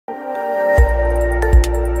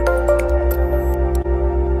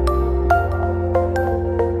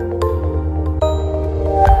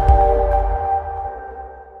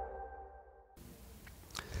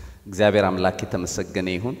እግዚአብሔር አምላክ የተመሰገነ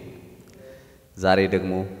ይሁን ዛሬ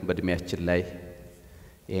ደግሞ በእድሜያችን ላይ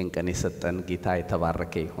ይሄን ቀን የሰጠን ጌታ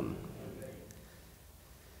የተባረከ ይሁን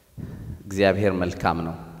እግዚአብሔር መልካም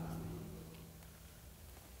ነው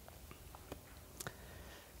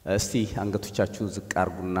እስቲ አንገቶቻችሁን ዝቅ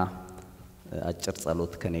አርጉና አጭር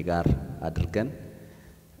ጸሎት ከኔ ጋር አድርገን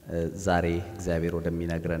ዛሬ እግዚአብሔር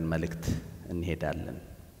ወደሚነግረን መልእክት እንሄዳለን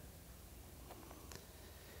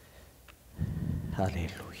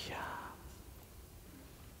ሃሌሉያ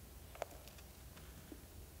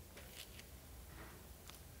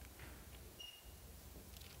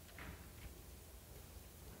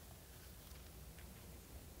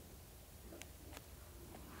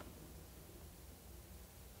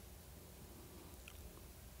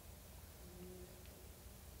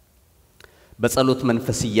በጸሎት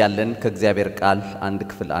መንፈስ ይያለን ከእግዚአብሔር ቃል አንድ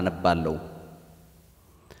ክፍል አነባለሁ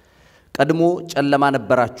ቀድሞ ጨለማ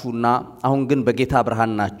ነበራችሁና አሁን ግን በጌታ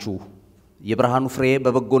ብርሃን ናችሁ የብርሃኑ ፍሬ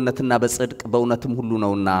በበጎነትና በጽድቅ በእውነትም ሁሉ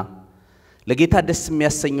ነውና ለጌታ ደስ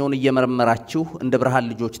የሚያሰኘውን እየመረመራችሁ እንደ ብርሃን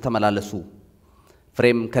ልጆች ተመላለሱ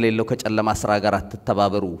ፍሬም ከሌለው ከጨለማ ሥራ ጋር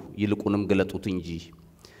አትተባበሩ ይልቁንም ግለጡት እንጂ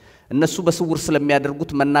እነሱ በስውር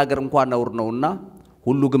ስለሚያደርጉት መናገር እንኳን ነውር ነውና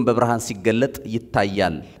ሁሉ ግን በብርሃን ሲገለጥ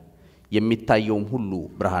ይታያል የሚታየውም ሁሉ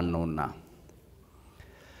ብርሃን ነውና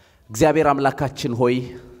እግዚአብሔር አምላካችን ሆይ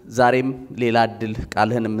ዛሬም ሌላ እድል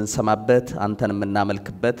ቃልህን የምንሰማበት አንተን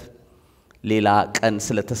የምናመልክበት ሌላ ቀን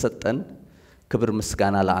ስለተሰጠን ክብር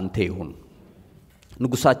ምስጋና ለአንተ ይሁን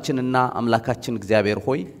ንጉሳችንና አምላካችን እግዚአብሔር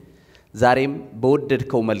ሆይ ዛሬም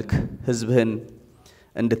በወደድከው መልክ ሕዝብህን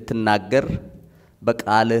እንድትናገር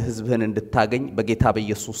በቃልህ ሕዝብህን እንድታገኝ በጌታ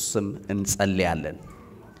በኢየሱስ ስም እንጸልያለን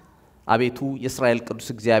አቤቱ የእስራኤል ቅዱስ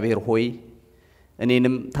እግዚአብሔር ሆይ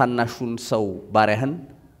እኔንም ታናሹን ሰው ባሪያህን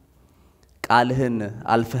ቃልህን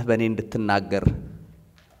አልፈህ በእኔ እንድትናገር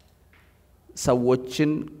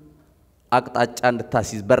ሰዎችን አቅጣጫ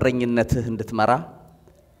እንድታስይዝ በረኝነትህ እንድትመራ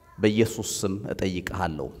በኢየሱስ ስም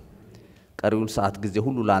እጠይቅሃለሁ ቀሪውን ሰዓት ጊዜ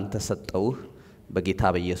ሁሉ ላንተ ሰጠውህ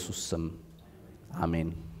በጌታ በኢየሱስ ስም አሜን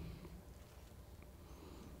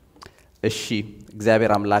እሺ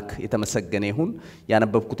እግዚአብሔር አምላክ የተመሰገነ ይሁን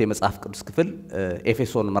ያነበብኩት የመጽሐፍ ቅዱስ ክፍል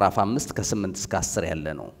ኤፌሶን ምዕራፍ 5 ከ8 እስከ 10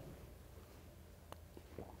 ያለ ነው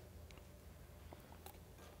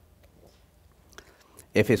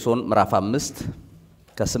ኤፌሶን ምዕራፍ 5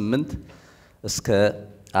 ከ8 እስከ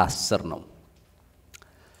 10 ነው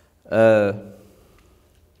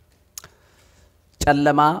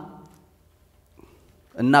ጨለማ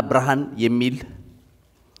እና ብርሃን የሚል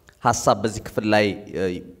ሐሳብ በዚህ ክፍል ላይ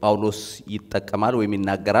ጳውሎስ ይተከማል ወይም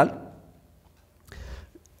ይናገራል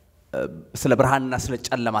ስለ ብርሃንና ስለ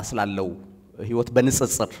ጨለማ ስላለው ህይወት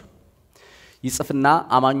በንጽጽር ይጽፍና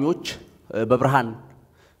አማኞች በብርሃን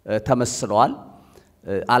ተመስለዋል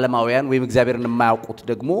ዓለማውያን ወይም እግዚአብሔርን የማያውቁት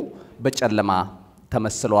ደግሞ በጨለማ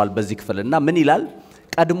ተመስለዋል በዚህ ክፍልና ምን ይላል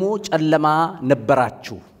ቀድሞ ጨለማ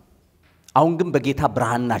ነበራችሁ አሁን ግን በጌታ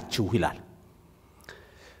ብርሃን ናችሁ ይላል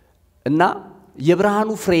እና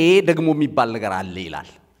የብርሃኑ ፍሬ ደግሞ የሚባል ነገር አለ ይላል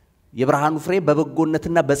የብርሃኑ ፍሬ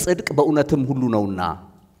በበጎነትና በጽድቅ በእውነትም ሁሉ ነውና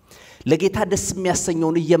ለጌታ ደስ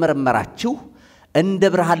የሚያሰኘውን እየመረመራችሁ እንደ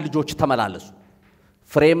ብርሃን ልጆች ተመላለሱ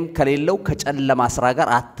ፍሬም ከሌለው ከጨለማ ሥራ ጋር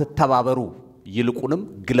አትተባበሩ ይልቁንም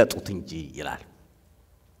ግለጡት እንጂ ይላል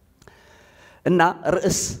እና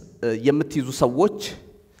ርዕስ የምትይዙ ሰዎች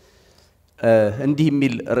እንዲህ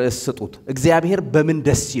የሚል ርዕስ ስጡት እግዚአብሔር በምን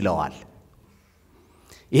ደስ ይለዋል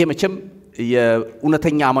ይሄ መቼም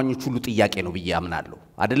የኡነተኛ አማኞች ሁሉ ጥያቄ ነው ብዬ አምናለሁ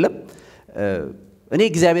አይደለም እኔ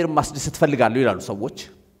እግዚአብሔርን ማስደሰት ፈልጋለሁ ይላሉ ሰዎች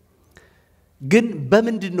ግን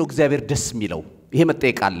በምንድነው እግዚአብሔር ደስ የሚለው ይሄ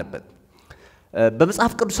መጠየቅ አለበት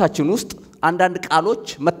በመጽሐፍ ቅዱሳችን ውስጥ አንዳንድ ቃሎች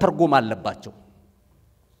መተርጎም አለባቸው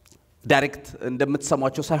ዳይሬክት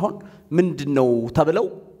እንደምትሰሟቸው ሳይሆን ምንድነው ተብለው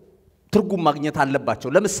ትርጉም ማግኘት አለባቸው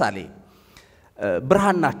ለምሳሌ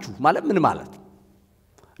ብርሃን ናችሁ ማለት ምን ማለት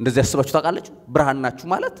እንደዚህ ያስባችሁ ታውቃላችሁ ብርሃን ናችሁ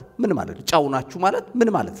ማለት ምን ማለት ጫው ናችሁ ማለት ምን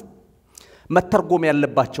ማለት መተርጎም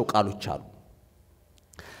ያለባቸው ቃሎች አሉ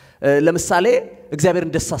ለምሳሌ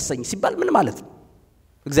እግዚአብሔርን ደስ አሰኝ ሲባል ምን ማለት ነው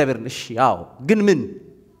እግዚአብሔርን እሺ አዎ ግን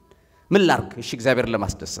ምን ላርግ እሺ እግዚአብሔርን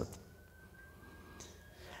ለማስደሰት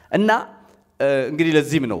እና እንግዲህ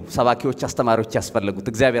ለዚህም ነው ሰባኪዎች አስተማሪዎች ያስፈልጉት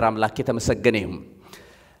እግዚአብሔር አምላክ የተመሰገነ ይሁን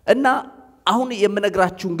እና አሁን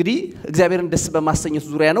የምነግራችሁ እንግዲህ እግዚአብሔርን ደስ በማሰኘት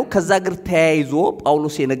ዙሪያ ነው ከዛ ግር ተያይዞ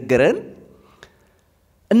ጳውሎስ የነገረን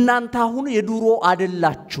እናንተ አሁን የዱሮ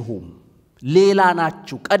አይደላችሁም ሌላ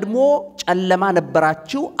ናችሁ ቀድሞ ጨለማ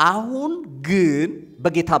ነበራችሁ አሁን ግን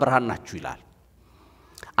በጌታ ብርሃን ናችሁ ይላል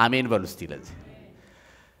አሜን በሉ እስቲ ለዚህ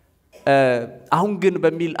አሁን ግን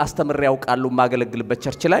በሚል አስተምር ያውቃሉ ማገለግልበት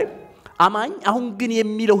ቸርች ላይ አማኝ አሁን ግን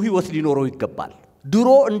የሚለው ህይወት ሊኖረው ይገባል ድሮ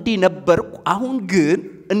እንዲህ ነበርኩ አሁን ግን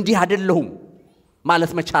እንዲህ አይደለሁም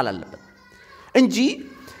ማለት መቻል አለበት እንጂ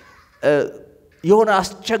የሆነ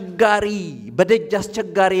አስቸጋሪ በደጅ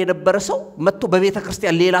አስቸጋሪ የነበረ ሰው መጥቶ በቤተ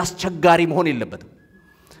ክርስቲያን ሌላ አስቸጋሪ መሆን የለበትም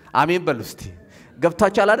አሜን በሉ እስቲ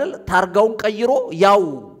ገብታችኋል አይደል ታርጋውን ቀይሮ ያው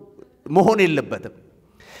መሆን የለበትም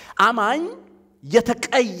አማኝ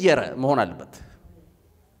የተቀየረ መሆን አለበት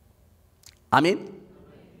አሜን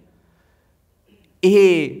ይሄ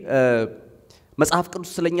መጽሐፍ ቅዱስ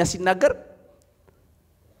ስለኛ ሲናገር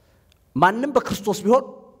ማንንም በክርስቶስ ቢሆን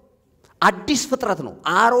አዲስ ፍጥረት ነው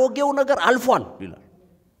አሮጌው ነገር አልፏል ይላል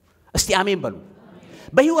እስቲ አሜን በሉ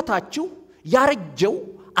በህይወታችሁ ያረጀው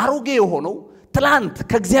አሮጌ የሆነው ትላንት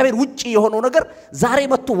ከእግዚአብሔር ውጪ የሆነው ነገር ዛሬ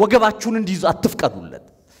መጥቶ ወገባችሁን እንዲይዙ አትፍቀዱለት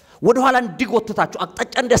ወደ ኋላ እንዲጎትታችሁ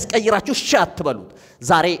አቅጣጫ እንዲያስቀይራችሁ እሺ አትበሉት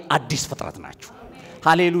ዛሬ አዲስ ፍጥረት ናችሁ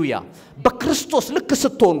ሃሌሉያ በክርስቶስ ልክ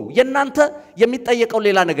ስትሆኑ የናንተ የሚጠየቀው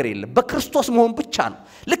ሌላ ነገር የለም በክርስቶስ መሆን ብቻ ነው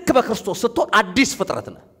ልክ በክርስቶስ ስትሆን አዲስ ፍጥረት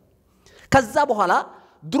ነው ከዛ በኋላ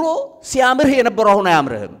ድሮ ሲያምርህ የነበረው አሁን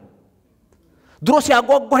አያምርህም ድሮ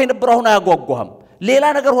ሲያጓጓህ የነበረው አሁን አያጓጓህም ሌላ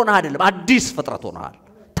ነገር ሆነህ አይደለም አዲስ ፍጥረት ሆነሃል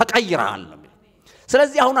ተቀይረሃል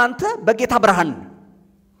ስለዚህ አሁን አንተ በጌታ ብርሃን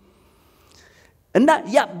እና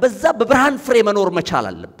ያ በዛ በብርሃን ፍሬ መኖር መቻል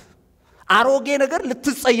አለበት አሮጌ ነገር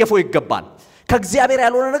ልትጸየፈው ይገባል ከእግዚአብሔር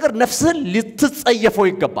ያልሆነ ነገር ነፍስህን ልትጸየፈው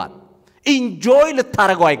ይገባል ኢንጆይ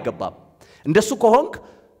ልታረጋው አይገባም እንደሱ ከሆንክ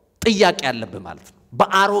ጥያቄ ያለብህ ማለት ነው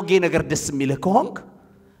በአሮጌ ነገር ደስ የሚልህ ከሆንክ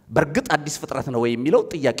በርግጥ አዲስ ፍጥረት ነው ወይ የሚለው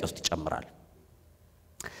ጥያቄ ውስጥ ይጨምራል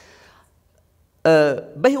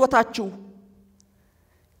በህይወታችሁ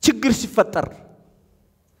ችግር ሲፈጠር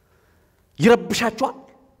ይረብሻችኋል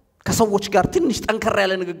ከሰዎች ጋር ትንሽ ጠንከር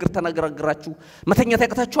ያለ ንግግር ተነጋግራችሁ መተኛት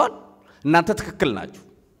ያቀታችኋል እናንተ ትክክል ናችሁ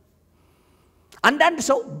አንዳንድ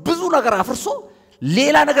ሰው ብዙ ነገር አፍርሶ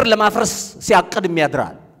ሌላ ነገር ለማፍረስ ሲያቀድ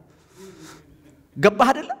የሚያድራል ገባህ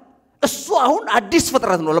አይደለ እሱ አሁን አዲስ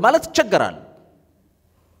ፍጥረት ነው ለማለት ይቸገራል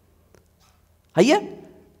አየ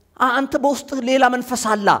አንተ በውስጥ ሌላ መንፈስ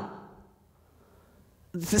አለ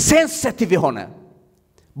ሴንሲቲቭ የሆነ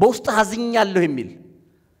በውስጥ ሀዝኛለሁ የሚል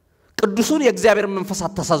ቅዱሱን የእግዚአብሔር መንፈስ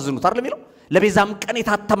አታሳዝኑት አይደል የሚለው ለቤዛም ቀን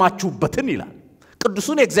የታተማችሁበትን ይላል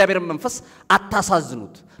ቅዱሱን የእግዚአብሔር መንፈስ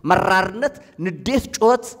አታሳዝኑት መራርነት ንዴት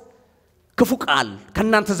ጮት ክፉ ቃል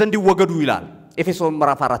ከናንተ ዘንድ ይወገዱ ይላል ኤፌሶን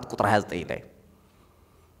ምዕራፍ 4 ቁጥር 29 ላይ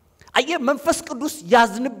አየ መንፈስ ቅዱስ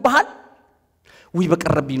ያዝንብሃል ወይ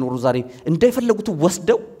በቀረብ ይኖሩ ዛሬ እንደፈለጉት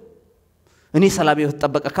ወስደው እኔ ሰላም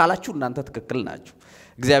የተጠበቀ ካላችሁ እናንተ ትክክል ናችሁ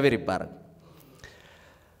እግዚአብሔር ይባረክ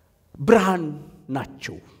ብርሃን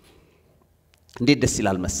ናቸው እንዴት ደስ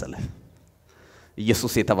ይላል መሰለ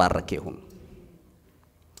ኢየሱስ የተባረከ ይሁን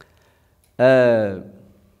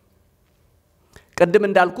ቀደም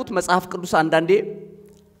እንዳልኩት መጽሐፍ ቅዱስ አንዳንዴ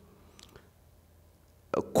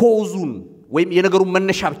ኮዙን ወይም የነገሩን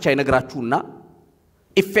መነሻ ብቻ ይነግራችሁና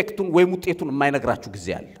ኢፌክቱን ወይም ውጤቱን የማይነግራችሁ ጊዜ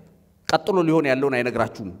አለ ቀጥሎ ሊሆን ያለውን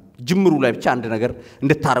አይነግራችሁም ጅምሩ ላይ ብቻ አንድ ነገር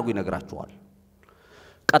እንድታረጉ ይነግራችኋል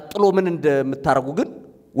ቀጥሎ ምን እንደምታረጉ ግን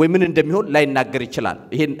ወይ ምን እንደሚሆን ላይናገር ይችላል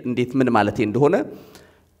ይሄን እንዴት ምን ማለት እንደሆነ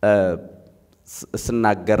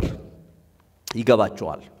ስናገር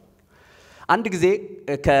ይገባችኋል አንድ ጊዜ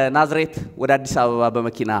ከናዝሬት ወደ አዲስ አበባ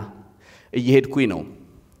በመኪና እየሄድኩኝ ነው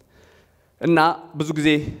እና ብዙ ጊዜ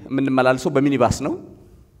የምንመላለሰው በሚኒባስ ነው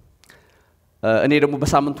እኔ ደግሞ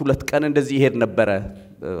በሳምንት 2 ቀን እንደዚህ ይሄድ ነበር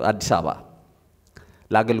አዲስ አበባ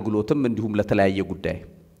ለአገልግሎትም እንዲሁም ለተለያየ ጉዳይ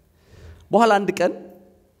በኋላ አንድ ቀን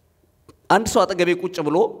አንድ ሰው አጠገቤ ቁጭ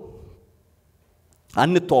ብሎ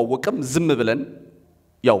አንተዋወቅም ዝም ብለን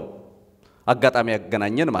ያው አጋጣሚ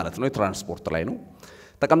ያገናኘን ማለት ነው የትራንስፖርት ላይ ነው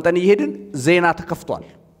ተቀምጠን ይሄድን ዜና ተከፍቷል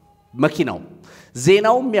መኪናው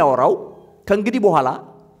ዜናው የሚያወራው ከእንግዲህ በኋላ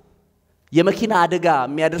የመኪና አደጋ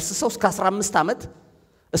የሚያደርስ ሰው እስከ 15 ዓመት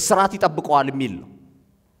እስራት ይጠብቀዋል የሚል ነው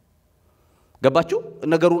ገባችሁ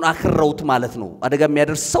ነገሩን አክረውት ማለት ነው አደጋ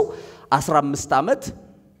የሚያደርስ ሰው 15 ዓመት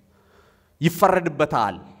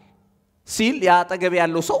ይፈረድበታል ሲል ያጠገብ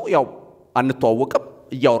ያለው ሰው ያው አንተዋወቅም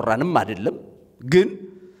እያወራንም አይደለም ግን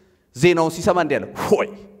ዜናውን ሲሰማ እንደ ያለ ሆይ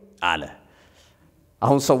አለ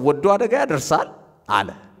አሁን ሰው ወዶ አደጋ ያደርሳል አለ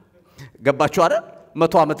ገባችሁ አይደል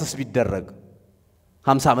 100 ዓመትስ ቢደረግ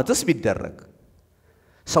 50 ዓመትስ ቢደረግ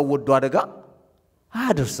ሰው ወዶ አደጋ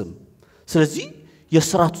አያደርስም ስለዚህ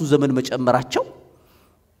የሥራቱን ዘመን መጨመራቸው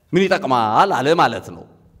ምን ይጠቅማል አለ ማለት ነው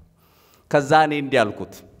ከዛ እኔ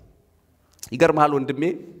እንዲያልኩት ይገርማል ወንድሜ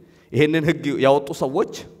ይሄንን ህግ ያወጡ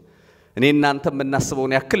ሰዎች እኔ እናንተም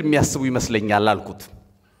እናስበውን ያክል የሚያስቡ ይመስለኛል አልኩት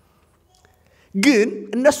ግን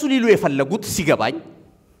እነሱ ሊሉ የፈለጉት ሲገባኝ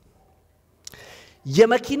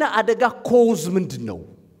የመኪና አደጋ ኮዝ ምንድነው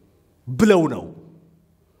ብለው ነው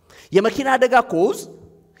የመኪና አደጋ ኮዝ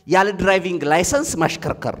ያለ ድራይቪንግ ላይሰንስ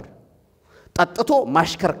ማሽከርከር ጠጥቶ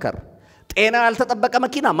ማሽከርከር ጤና ያልተጠበቀ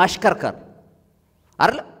መኪና ማሽከርከር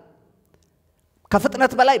አይደል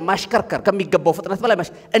ከፍጥነት በላይ ማሽከርከር ከሚገባው ፍጥነት በላይ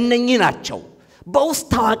እነኚህ ናቸው በውስጥ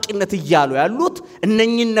ታዋቂነት ይያሉ ያሉት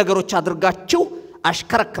እነኚህን ነገሮች አድርጋችሁ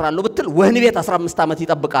አሽከረክራለሁ ብትል ወህኒ ቤት 15 ዓመት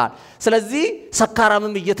ይጠብቃል ስለዚህ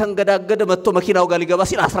ሰካራምም እየተንገዳገደ መጥቶ መኪናው ጋር ሊገባ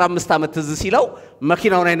ሲል 15 ዓመት ትዝ ሲለው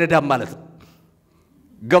መኪናውን አይነዳም ማለት ነው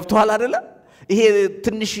ገብቷል አይደለ ይሄ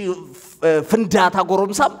ትንሽ ፍንዳታ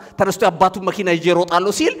ጎረምሳም ተነስቶ ያባቱ መኪና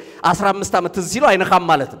ይጀሮጣለው ሲል 15 ዓመት ትዝ ሲለው አይነካም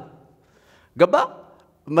ማለት ነው ገባ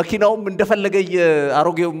መኪናውም እንደፈለገ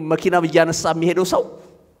አሮጌው መኪና በያነሳ የሚሄደው ሰው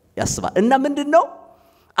ያስባል እና ምንድነው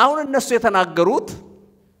አሁን እነሱ የተናገሩት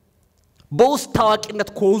በውስጥ ታዋቂነት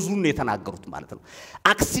ኮዙን የተናገሩት ማለት ነው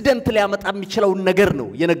አክሲደንት ሊያመጣ የሚችለው ነገር ነው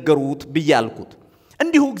የነገሩት በያልኩት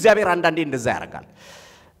እንዲሁ እግዚአብሔር አንዳንዴ እንደዛ ያደርጋል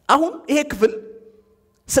አሁን ይሄ ክፍል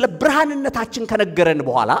ስለ ብርሃንነታችን ከነገረን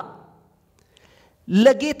በኋላ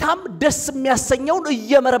ለጌታም ደስ የሚያሰኘውን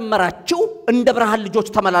እየመረመራችሁ እንደ ብርሃን ልጆች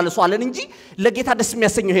ተመላለሱ አለን እንጂ ለጌታ ደስ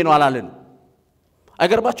የሚያሰኘው ይሄ ነው አላለን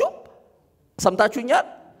አይገርባችሁ ሰምታችሁኛል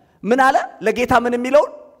ምን አለ ለጌታ ምን የሚለው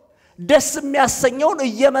ደስ የሚያሰኘውን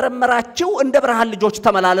እየመረመራችሁ እንደ ብርሃን ልጆች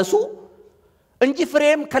ተመላለሱ እንጂ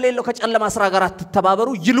ፍሬም ከሌለው ከጨለማ ስራ ጋር አትተባበሩ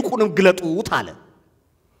ይልቁንም ግለጡት አለ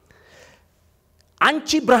አንቺ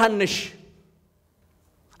ብርሃን ነሽ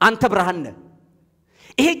አንተ ብርሃን ነህ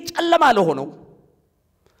ይሄ ጨለማ ለሆነው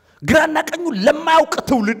ግራና ቀኙ ለማያውቅ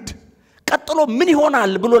ትውልድ ቀጥሎ ምን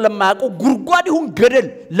ይሆናል ብሎ ለማያውቀው ጉርጓድ ይሁን ገደል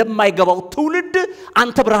ለማይገባው ትውልድ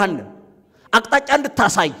አንተ ብርሃን ነህ አቅጣጫ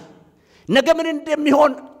እንድታሳይ ነገ ምን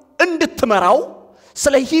እንደሚሆን እንድትመራው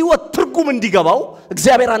ስለ ህይወት ትርጉም እንዲገባው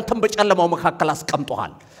እግዚአብሔር አንተን በጨለማው መካከል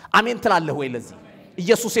አስቀምጧል አሜን ትላለህ ወይ ለዚህ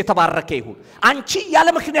ኢየሱስ የተባረከ ይሁን አንቺ ያለ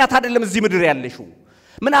ምክንያት አይደለም እዚህ ምድር ያለሽው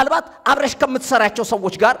ምናልባት አብረሽ ከምትሰራቸው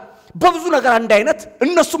ሰዎች ጋር በብዙ ነገር አንድ አይነት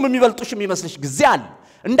እነሱም የሚበልጡሽ የሚመስልሽ ጊዜ አለ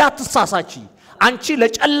እንዳትሳሳቺ አንቺ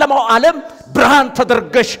ለጨለማው ዓለም ብርሃን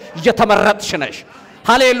ተደርገሽ እየተመረጥሽ ነሽ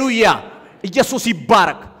ሃሌሉያ ኢየሱስ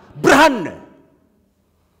ይባረክ ብርሃን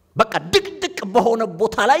በቃ ድቅድቅ በሆነ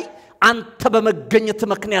ቦታ ላይ አንተ በመገኘት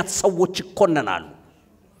ምክንያት ሰዎች ይኮነናሉ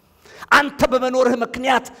አንተ በመኖርህ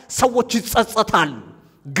ምክንያት ሰዎች ይጸጸታሉ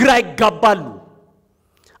ግራ ይጋባሉ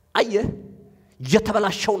አየህ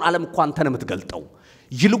የተበላሸውን ዓለም እንኳን አንተ ነው የምትገልጠው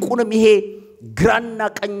ይልቁንም ይሄ ግራና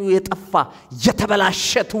ቀኙ የጠፋ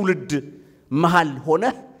የተበላሸ ትውልድ መሃል ሆነ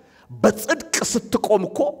በጽድቅ ስትቆም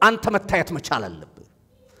እኮ አንተ መታየት መቻል አለብህ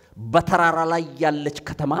በተራራ ላይ ያለች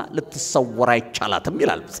ከተማ ልትሰወር አይቻላትም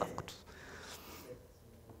ይላል መጽሐፍ ቅዱስ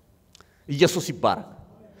ኢየሱስ ይባረክ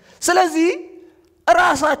ስለዚህ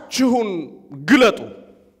ራሳችሁን ግለጡ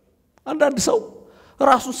አንዳንድ ሰው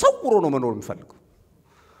ራሱን ሰውሮ ነው መኖር የሚፈልገው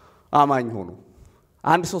አማኝ ሆኖ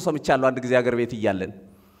አንድ ሰው ሰምቻለሁ አንድ ጊዜ ሀገር ቤት ይያለን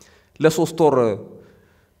ለሶስት ወር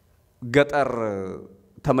ገጠር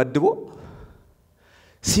ተመድቦ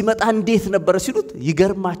ሲመጣ እንዴት ነበር ሲሉት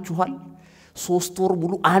ይገርማችኋል 3 ወር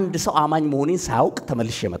ሙሉ አንድ ሰው አማኝ መሆኔን ሳያውቅ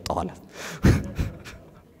ተመልሼ መጣሁ አለ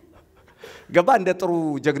ገባ እንደ ጥሩ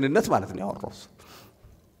ጀግንነት ማለት ነው ያወራው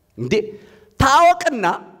እንዴ ታወቅና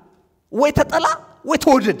ወይ ተጠላ ወይ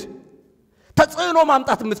ተወደድ ተጽዕኖ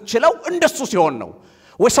ማምጣት የምትችለው እንደሱ ሲሆን ነው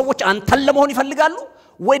ወይ ሰዎች አንተን ለመሆን ይፈልጋሉ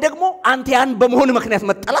ወይ ደግሞ አንተ ያን በመሆን ምክንያት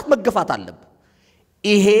መጠላት መገፋት አለበት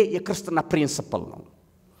ይሄ የክርስቲያና ፕሪንሲፕል ነው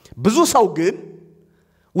ብዙ ሰው ግን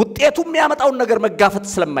ውጤቱ የሚያመጣው ነገር መጋፈጥ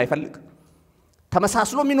ስለማይፈልግ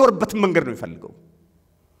ተመሳስሎ የሚኖርበት መንገድ ነው ይፈልገው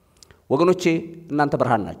ወገኖቼ እናንተ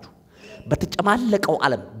ብርሃን ናችሁ በተጨማለቀው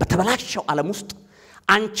ዓለም በተበላሸው ዓለም ውስጥ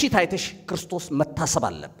አንቺ ታይተሽ ክርስቶስ መታሰብ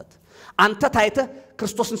አለበት አንተ ታይተህ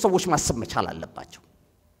ክርስቶስን ሰዎች ማሰብ መቻል አለባቸው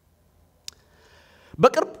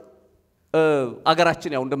በቅርብ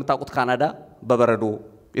አገራችን ያው እንደምታውቁት ካናዳ በበረዶ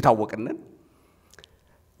የታወቀነን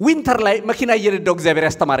ዊንተር ላይ መኪና እየነዳው እግዚአብሔር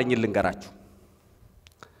ያስተማረኝ ልንገራችሁ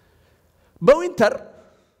በዊንተር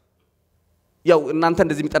ያው እናንተ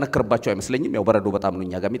እንደዚህ የሚጠነክርባቸው አይመስለኝም ያው በረዶ በጣም ነው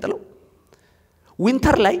እኛ ጋር የሚጥለው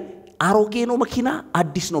ዊንተር ላይ አሮጌ ነው መኪና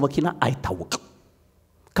አዲስ ነው መኪና አይታወቅም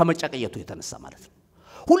ከመጨቀየቱ የተነሳ ማለት ነው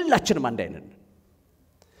ሁላችንም አንድ አይነት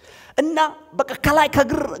እና በቃ ከላይ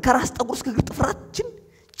ከራስ ጠጉር እስከ እግር ጥፍራችን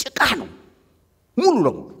ጭቃ ነው ሙሉ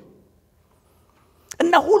ለሙሉ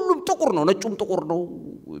እና ሁሉም ጥቁር ነው ነጩም ጥቁር ነው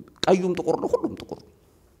ቀዩም ጥቁር ነው ሁሉም ጥቁር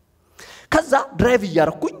ከዛ ድራይቭ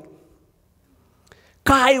እያረኩኝ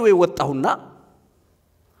ከሃይዌይ ወጣሁና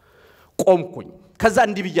ቆምኩኝ ከዛ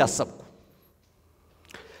እንዲህ ብዬ አሰብኩ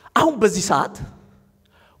አሁን በዚህ ሰዓት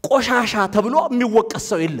ቆሻሻ ተብሎ የሚወቀስ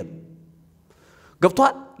ሰው የለም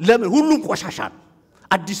ገብቷል ለምን ሁሉም ቆሻሻ ነው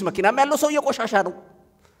አዲስ መኪናም ያለው ሰው የቆሻሻ ነው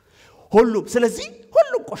ሁሉም ስለዚህ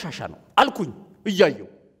ሁሉም ቆሻሻ ነው አልኩኝ እያየው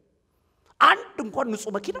አንድ እንኳን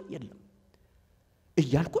ንጹህ መኪና የለም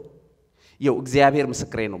እያልኩኝ ይው እግዚአብሔር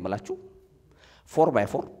ምስክሬ ነው ማለት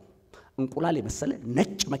 4x4 እንቁላል የመሰለ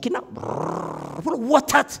ነጭ መኪና ብሎ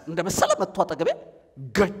ወታት እንደመሰለ መጥቶ አጠገቤ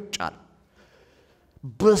ገጫል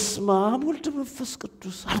በስማም ወልድ መንፈስ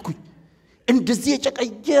ቅዱስ አልኩኝ እንደዚህ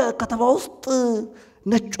የጨቀየ ከተማ ውስጥ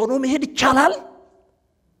ነጭ ሆኖ መሄድ ይቻላል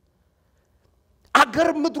አገር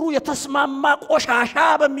ምድሩ የተስማማ ቆሻሻ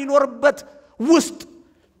በሚኖርበት ውስጥ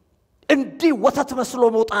እንዲ ወተት መስሎ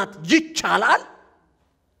መውጣት ይቻላል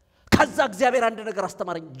ከዛ እግዚአብሔር አንድ ነገር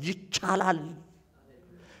አስተማረኝ ይቻላል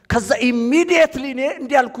ከዛ ኢሚዲየትሊ እኔ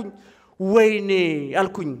እንዲ አልኩኝ ወይኔ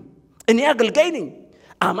አልኩኝ እኔ አገልጋይ ነኝ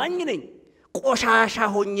አማኝ ነኝ ቆሻሻ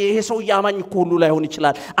ሆኜ ይሄ ሰው ያማኝ ሁሉ ላይ ሆን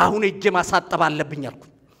ይችላል አሁን እጄ ማሳጠብ አለብኝ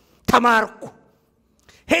አልኩኝ ተማርኩ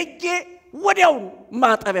ሄጄ ወዲያው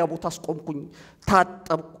ማጠቢያ ቦታ አስቆምኩኝ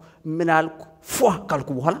ታጠብኩ ምን አልኩ ፏ ካልኩ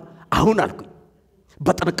በኋላ አሁን አልኩኝ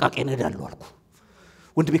በጥንቃቄ ነዳለሁ አልኩ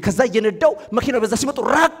ወንድሜ ከዛ እየነዳው መኪናው በዛ ሲመጡ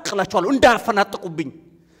ራቅላቸዋለሁ እንዳፈናጥቁብኝ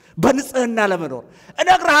በንጽህና ለመኖር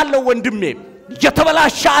እነግርሃለሁ ወንድሜ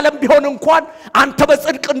የተበላሸ ዓለም ቢሆን እንኳን አንተ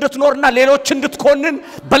በጽድቅ እንድትኖርና ሌሎች እንድትኮንን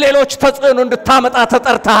በሌሎች ተጽዕኖ እንድታመጣ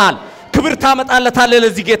ተጠርተሃል ክብር ታመጣለታል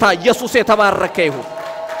ለዚህ ጌታ ኢየሱስ የተባረከ ይሁን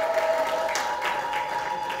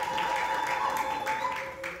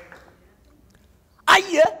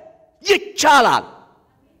አየ ይቻላል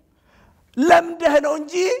ለምደህ ነው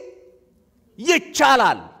እንጂ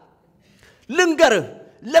ይቻላል ልንገርህ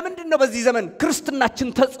ለምንድነው በዚህ ዘመን ክርስትናችን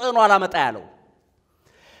ተጽዕኖ አላመጣ ያለው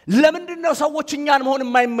ለምንድነው ሰዎች እኛን መሆን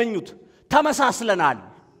የማይመኙት ተመሳስለናል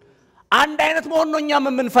አንድ አይነት መሆን ነው እኛም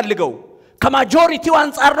የምንፈልገው ከማጆሪቲው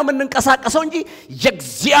አንፃር ነው የምንንቀሳቀሰው እንጂ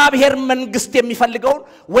የእግዚአብሔር መንግስት የሚፈልገው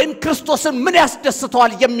ወይም ክርስቶስን ምን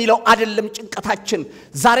ያስደስተዋል የሚለው አይደለም ጭንቀታችን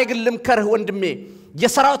ዛሬ ግን ልምከርህ ወንድሜ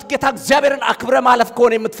የሰራዊት ጌታ እግዚአብሔርን አክብረ ማለፍ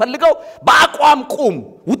ከሆነ የምትፈልገው በአቋም ቁም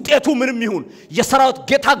ውጤቱ ምንም ይሁን የሰራዊት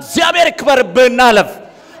ጌታ እግዚአብሔር ይክበርብህና አለፍ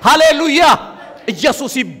ሃሌሉያ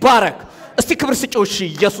ኢየሱስ ይባረክ እስቲ ክብር ስጪውሽ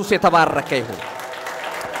ኢየሱስ የተባረከ ይሁን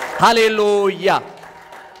ሃሌሉያ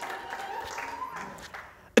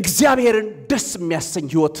እግዚአብሔርን ደስ የሚያሰኝ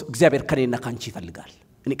ህይወት እግዚአብሔር ከኔና ካንቺ ይፈልጋል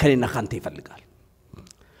እኔ ከኔና ካንተ ይፈልጋል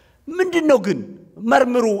ምንድነው ግን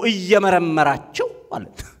መርምሩ እየመረመራቸው አለ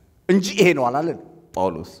እንጂ ይሄ ነው አላለን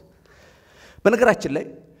ጳውሎስ በነገራችን ላይ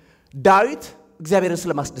ዳዊት እግዚአብሔርን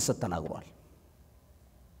ስለማስደሰት ተናግሯል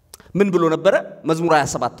ምን ብሎ ነበር መዝሙር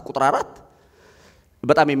 27 ቁጥር 4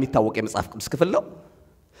 በጣም የሚታወቅ የመጽሐፍ ቅዱስ ክፍል ነው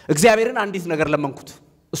እግዚአብሔርን አንዲት ነገር ለመንኩት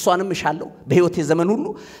እሷንም እሻለሁ በህይወቴ ዘመን ሁሉ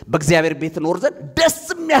በእግዚአብሔር ቤት ኖር ዘንድ ደስ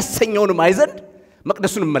የሚያሰኘውን ማይዘንድ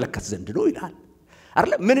መቅደሱን መለከት ዘንድ ነው ይላል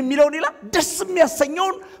አይደል ምን የሚለውን ይላል ደስ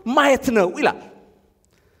የሚያሰኘውን ማየት ነው ይላል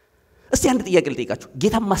እስቲ አንድ ጥያቄ ልጠይቃችሁ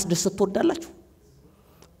ጌታን ማስደሰት ትወዳላችሁ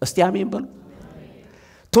እስቲ አሜን በሉ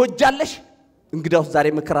ትወጃለሽ እንግዲያው ዛሬ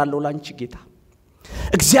መከራለሁ ላንቺ ጌታ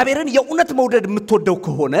እግዚአብሔርን የእውነት መውደድ የምትወደው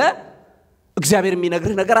ከሆነ እግዚአብሔር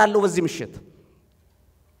የሚነግርህ ነገር አለው በዚህ ምሽት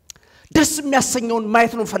ደስ የሚያሰኘውን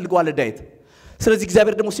ማየት ነው ፈልጓል ዳዊት ስለዚህ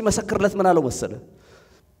እግዚአብሔር ደግሞ ሲመሰክርለት ምን አለው መሰለ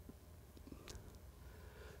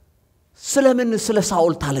ስለምን ስለ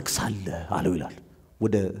ሳኦል ታለቅሳለህ አለው ይላል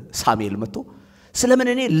ወደ ሳሙኤል መጥቶ ስለምን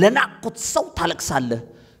እኔ ለናቁት ሰው ታለቅሳለህ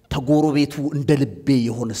ተጎረቤቱ እንደ ልቤ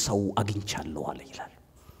የሆነ ሰው አግኝቻለሁ አለ ይላል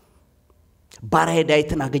ባሪያዬ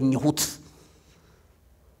ዳዊትን አገኘሁት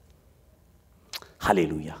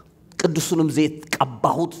ሃሌሉያ ቅዱሱንም ዘይት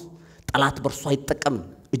ቀባሁት ጠላት በርሱ አይጠቀም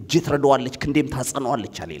እጄ ትረዳዋለች ክንዴም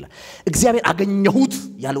ታጸናዋለች አለ ይላል እግዚአብሔር አገኘሁት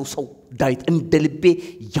ያለው ሰው ዳዊት እንደ ልቤ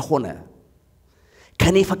የሆነ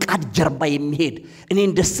ከኔ ፈቃድ ጀርባ የሚሄድ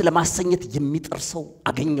እኔን ደስ ለማሰኘት የሚጥር ሰው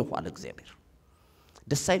አገኘሁ አለ እግዚአብሔር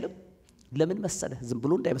ደስ አይልም ለምን መሰለ ዝም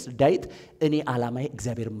ብሎ እንዳይመስል ዳዊት እኔ ዓላማዬ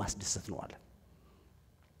እግዚአብሔርን ማስደሰት ነው አለ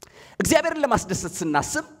እግዚአብሔርን ለማስደሰት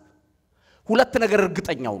ስናስብ ሁለት ነገር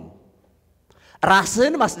እርግጠኛው ነው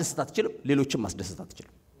ራስህን ማስደሰት አትችልም ሌሎችን ማስደሰት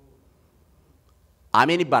አትችልም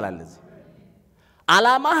አሜን ይባላል ለዚህ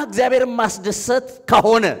ዓላማህ እግዚአብሔርን ማስደሰት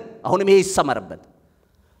ከሆነ አሁንም ይሄ ይሰመርበት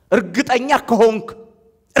እርግጠኛ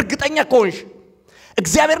ከሆንሽ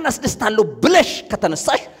እግዚአብሔርን አስደስታለሁ ብለሽ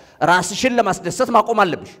ከተነሳሽ ራስሽን ለማስደሰት ማቆም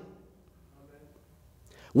አለብሽ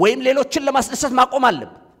ወይም ሌሎችን ለማስደሰት ማቆም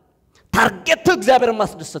አለብሽ ታርጌት እግዚአብሔርን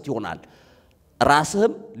ማስደሰት ይሆናል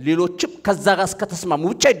ራስህም ሌሎችም ከዛ ጋር ከተስማሙ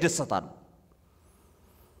ብቻ ይደሰታሉ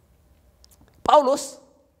ጳውሎስ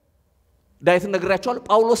ዳዊትን ነግራቸዋለሁ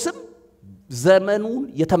ጳውሎስም ዘመኑን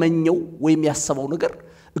የተመኘው ወይም ያሰበው ነገር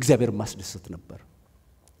እግዚአብሔርን ማስደሰት ነበር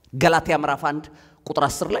ገላትያ ምዕራፍ 1 ቁጥር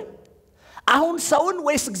 10 ላይ አሁን ሰውን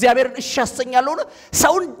ወይስ እግዚአብሔርን እሺ ያሰኛለሁ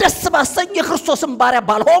ሰውን ደስ ባሰኝ የክርስቶስን ባሪያ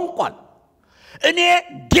ባልሆንኳል እኔ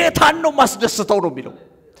ጌታን ነው ማስደስተው ነው የሚለው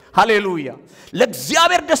ሃሌሉያ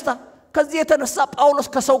ለእግዚአብሔር ደስታ ከዚህ የተነሳ ጳውሎስ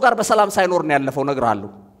ከሰው ጋር በሰላም ሳይኖር ነው ያለፈው ነገር አለው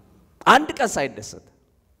አንድ ቀን ሳይደሰት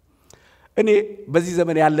እኔ በዚህ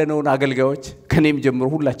ዘመን ያለነውን አገልጋዮች ከኔም ጀምሮ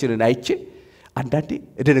ሁላችንን አይቼ አንዳንዴ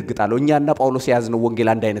እደነግጣለሁ እኛና ጳውሎስ ያዝነው ወንጌል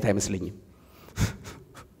አንድ አይነት አይመስልኝም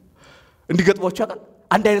እንዲገጥሟቸው አቃል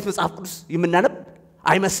አንድ አይነት መጽሐፍ ቅዱስ የምናነብ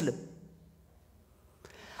አይመስልም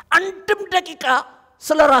አንድም ደቂቃ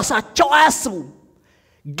ስለራሳቸው አያስቡም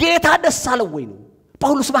ጌታ ደስ አለው ወይ ነው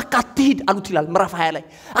ጳውሎስ ባካ አትሂድ አሉት ይላል ምዕራፍ 20 ላይ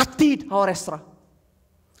አትሂድ ሐዋርያ ሥራ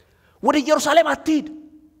ወደ ኢየሩሳሌም አትሂድ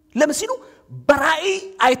ለምን ሲሉ በራእይ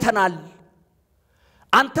አይተናል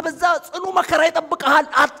አንተ በዛ ጽኑ መከራ ይጠብቀሃል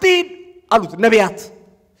አትሂድ አሉት ነቢያት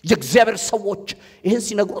የእግዚአብሔር ሰዎች ይሄን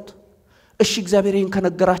ሲነግሩት እሺ እግዚአብሔር ይሄን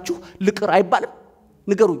ከነገራችሁ ልቅር አይባልም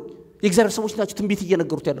ንገሩኝ የእግዚአብሔር ሰዎች ናቸው ትንቢት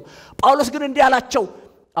እየነገሩት ያለው ጳውሎስ ግን እንዲህ አላቸው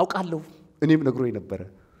አውቃለሁ እኔም ነግሮኝ ነበር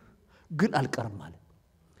ግን አልቀርም ማለት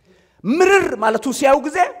ምርር ማለቱ ሲያዩ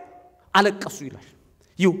ጊዜ አለቀሱ ይላል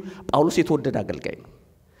ይው ጳውሎስ የተወደደ አገልጋይ ነው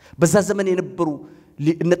በዛ ዘመን የነበሩ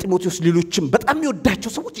እነ ጢሞቴዎስ ሌሎችም በጣም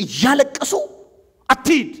ይወዳቸው ሰዎች ያለቀሱ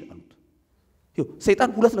አትሂድ አሉት ይው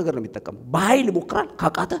ሰይጣን ሁለት ነገር ነው የሚጠቀመው በኃይል ይሞክራል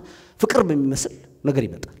ካቃተ ፍቅር በሚመስል ነገር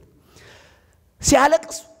ይመጣል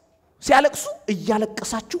ሲያለቅሱ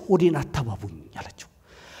እያለቀሳችሁ ሆዴን አታባቡኝ ያላችሁ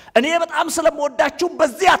እኔ በጣም ስለምወዳችሁ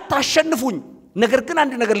በዚህ አታሸንፉኝ ነገር ግን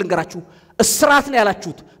አንድ ነገር ልንገራችሁ እስራት ነው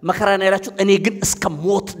ያላችሁት መከራ ነው ያላችሁት እኔ ግን እስከ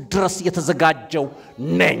ሞት ድረስ የተዘጋጀው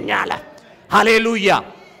ነኝ አለ ሃሌሉያ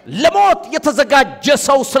ለሞት የተዘጋጀ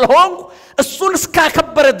ሰው ስለሆንኩ እሱን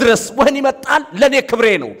እስካከበረ ድረስ ወህኒ ይመጣል ለኔ ክብሬ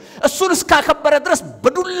ነው እሱን እስካከበረ ድረስ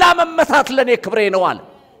በዱላ መመታት ለኔ ክብሬ ነው አለ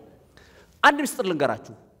አንድ ምስጢር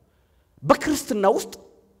ልንገራችሁ በክርስትና ውስጥ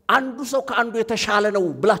አንዱ ሰው ከአንዱ የተሻለ ነው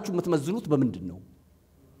ብላችሁ የምትመዝኑት በምንድነው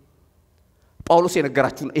ጳውሎስ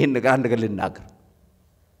የነገራችሁ ይሄን ነገር አንድ ነገር ልናገር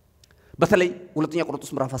በተለይ ሁለተኛ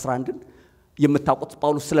ቆሮንቶስ ምዕራፍ 11 የምታውቁት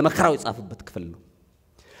ጳውሎስ ስለ መከራው የጻፈበት ክፍል ነው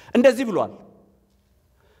እንደዚህ ብሏል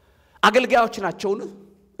አገልጋዮች ናቸው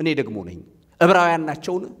እኔ ደግሞ ነኝ ዕብራውያን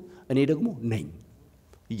ናቸው እኔ ደግሞ ነኝ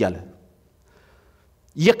ይያለ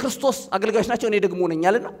የክርስቶስ አገልጋዮች ናቸው እኔ ደግሞ ነኝ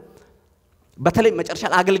አለና በተለይ መጨረሻ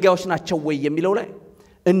አገልጋዮች ናቸው ወይ የሚለው ላይ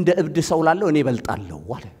እንደ እብድ ሰው ላለው እኔ በልጣለሁ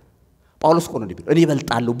አለ ጳውሎስ ቆን እንዲህ እኔ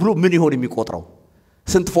በልጣለሁ ብሎ ምን ይሆን የሚቆጥረው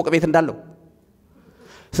ስንት ፎቅ ቤት እንዳለው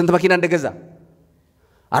ስንት መኪና እንደገዛ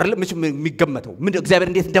አይደለም ምንም የሚገመተው ምን እግዚአብሔር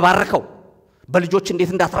እንዴት እንደባረከው በልጆች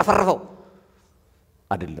እንዴት እንዳትረፈረፈው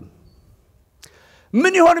አይደለም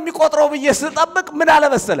ምን ይሆን የሚቆጥረው በየስጠብቅ ምን አለ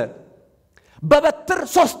መሰለ በበትር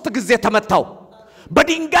 3 ጊዜ ተመታው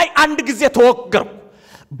በድንጋይ 1 ጊዜ ተወገርኩ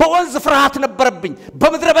በወንዝ ፍርሃት ነበርብኝ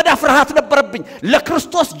በመድረ በዳ ፍርሃት ነበርብኝ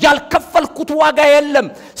ለክርስቶስ ያልከፈልኩት ዋጋ የለም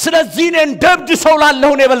ስለዚህ እኔ እንደብድ ሰው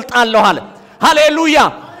ላለሁ ነው ይበልጣለሁ አለ ሃሌሉያ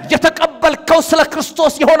የተቀበልከው ስለ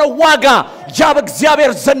ክርስቶስ የሆነ ዋጋ ያ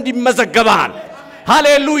በእግዚአብሔር ዘንድ ይመዘገባል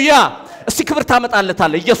ሃሌሉያ እስቲ ክብር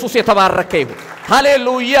ታመጣለታለ ኢየሱስ የተባረከ ይሁን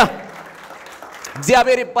ሃሌሉያ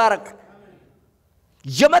እግዚአብሔር ይባረክ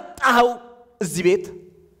የመጣው እዚህ ቤት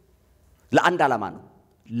ለአንድ ዓላማ ነው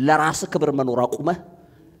ለራስ ክብር መኖር አቁመ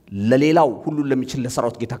ለሌላው ሁሉ ለሚችል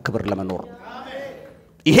ለሰራውት ጌታ ክብር ለመኖር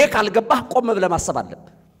ይሄ ካልገባህ ቆም ብለ ማሰብ አለብህ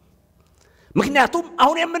ምክንያቱም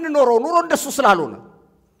አሁን የምንኖረው ኑሮ እንደሱ ስላልሆነ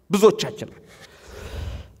ብዙዎቻችን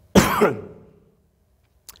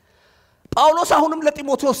ጳውሎስ አሁንም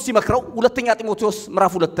ለጢሞቴዎስ ሲመክረው ሁለተኛ ጢሞቴዎስ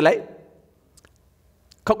ምዕራፍ 2 ላይ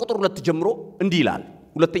ከቁጥር 2 ጀምሮ እንዲህ ይላል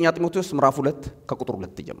ሁለተኛ ጢሞቴዎስ ምዕራፍ 2 ከቁጥር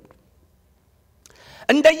 2 ጀምሮ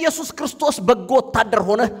እንደ ኢየሱስ ክርስቶስ በጎ ወታደር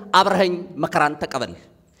ሆነ አብረኸኝ መከራን ተቀበል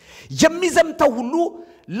የሚዘምተው ሁሉ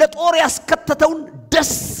ለጦር ያስከተተውን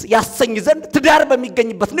ደስ ያሰኝ ዘንድ ትዳር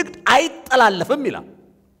በሚገኝበት ንግድ አይጠላለፍም ይላል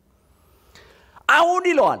አሁን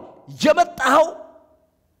ይለዋል የመጣው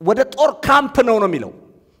ወደ ጦር ካምፕ ነው የሚለው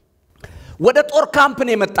ወደ ጦር ካምፕ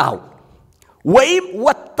ነው የመጣው ወይም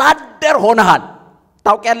ወታደር ሆነሃል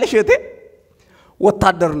ታውቂያለሽ እቴ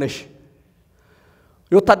ወታደር ነሽ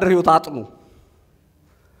የወታደር ህይወት አጥኑ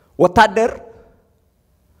ወታደር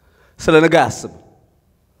ስለ ነገ ያስብ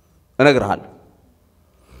እነግርሃለሁ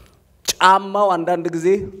ጫማው አንዳንድ ጊዜ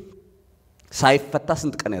ሳይፈታ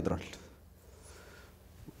ስንት ቀን ያድራል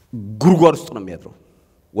ጉርጓር ውስጥ ነው የሚያድረው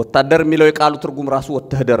ወታደር የሚለው የቃሉ ትርጉም ራሱ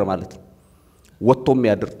ወተህደር ማለት ነው ወጥቶም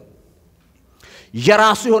ያድር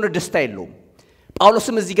የራሱ የሆነ ደስታ የለውም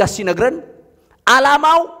ጳውሎስም እዚህ ጋር ሲነግረን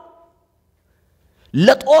ዓላማው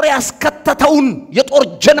ለጦር ያስከተተውን የጦር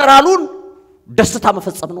ጀነራሉን ደስታ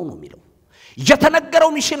መፈጸም ነው የሚለው የተነገረው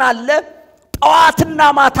ሚሽን አለ ጠዋትና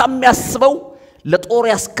ማታ የሚያስበው ለጦር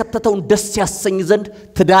ያስከተተውን ደስ ያሰኝ ዘንድ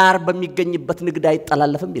ትዳር በሚገኝበት ንግድ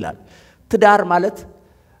አይጠላለፍም ይላል ትዳር ማለት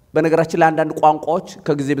በነገራችን ላይ አንዳንድ ቋንቋዎች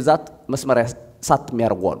ከጊዜ ብዛት መስመሪያ ሳት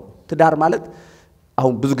የሚያርጓሉ ትዳር ማለት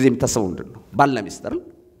አሁን ብዙ ጊዜ የሚታሰበው ምንድነው ባልና ሚስት አይደል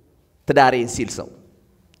ትዳሬ ሲል ሰው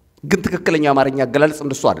ግን ትክክለኛ አማርኛ አገላለጽ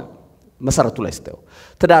እንደሱ አይደል መሰረቱ ላይ ስታዩ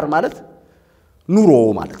ትዳር ማለት ኑሮ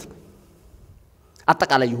ማለት ነው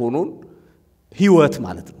አጠቃላይ የሆነውን ህይወት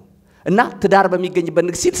ማለት ነው እና ትዳር በሚገኝበት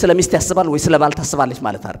ንግስ ሲል ስለ ሚስት ያስባል ወይ ስለ ባል ታስባለች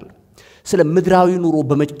ማለት አይደለም ስለ ምድራዊ ኑሮ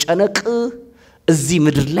በመጨነቅ እዚህ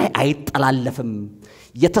ምድር ላይ አይጠላለፍም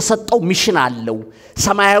የተሰጠው ሚሽን አለው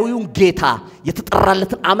ሰማያዊውን ጌታ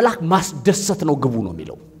የተጠራለትን አምላክ ማስደሰት ነው ግቡ ነው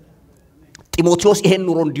የሚለው ጢሞቴዎስ ይሄን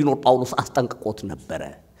ኑሮ እንዲኖር ጳውሎስ አስጠንቅቆት ነበር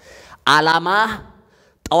ዓላማ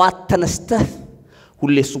ጠዋት ተነስተህ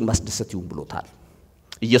ሁሌ እሱን ማስደሰት ይሁን ብሎታል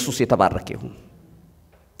ኢየሱስ የተባረከ ይሁን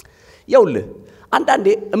ይኸውልህ አንዳንዴ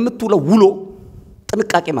እምትውለው ውሎ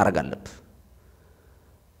ጥንቃቄ ማድረግ አለብህ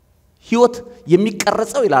ህይወት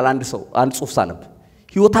የሚቀርጸው ይላል አንድ ሰው አንድ ጽሑፍ ሳነብ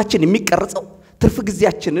ህይወታችን የሚቀርጸው ትርፍ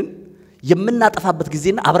ጊዜያችንን የምናጠፋበት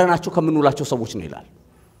ጊዜና አብረናቸው ከምንውላቸው ሰዎች ነው ይላል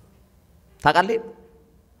ታውቃለህ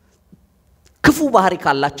ክፉ ባህሪ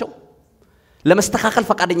ካላቸው ለመስተካከል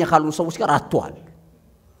ፈቃደኛ ካሉን ሰዎች ጋር አጥቷል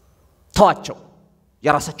ተዋቸው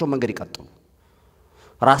የራሳቸው መንገድ ይቀጥሉ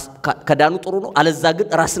ራስ ከዳኑ ጥሩ ነው አለዛ ግን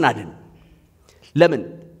ራስን አድን ለምን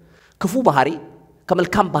ክፉ ባህሪ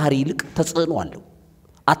ከመልካም ባህሪ ይልቅ ተጽዕኖ አለው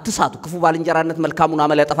አትሳቱ ክፉ ባልንጀራነት መልካሙን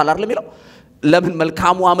አመል ያጠፋል አይደል የሚለው ለምን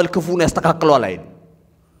መልካሙ አመል ክፉን ያስተካክለዋል አይደል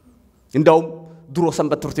እንደውም ድሮ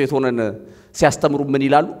ሰንበት ትምህርት ቤት ሆነን ሲያስተምሩ ምን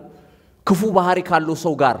ይላሉ ክፉ ባህሪ ካለው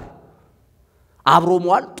ሰው ጋር አብሮ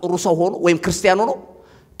መዋል ጥሩ ሰው ሆኖ ወይም ክርስቲያን ሆኖ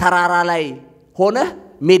ተራራ ላይ ሆነ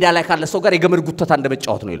ሜዳ ላይ ካለ ሰው ጋር የገመድ ጉተታ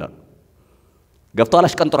እንደመጫወት ነው ይላሉ ገብቷል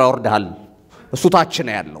አሽቀንጥሮ ያወርዳል እሱ ታች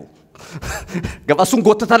ነው ያለው ገባሱን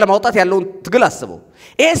ጎተታ ለማውጣት ያለውን ትግል አስበው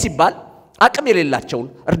ይሄ ሲባል አቅም የሌላቸውን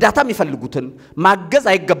እርዳታ የሚፈልጉትን ማገዝ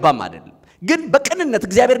አይገባም አይደል ግን በቅንነት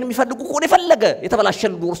እግዚአብሔርን የሚፈልጉ ሆነ ይፈልገ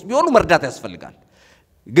የተበላሸን ዱርስ ቢሆኑ መርዳት ያስፈልጋል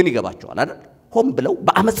ግን ይገባቸዋል አይደል ሆም ብለው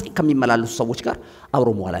በአመጽ ከሚመላለሱ ሰዎች ጋር አብሮ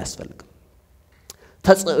መዋል ያስፈልጋል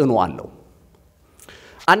ተጽዕኖ አለው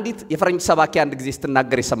አንዲት የፈረንጅ ሰባኪ አንድ ጊዜ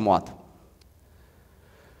ስትናገር የሰማዋት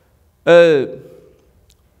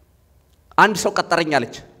አንድ ሰው ቀጠረኝ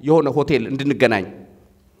አለች የሆነ ሆቴል እንድንገናኝ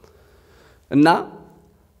እና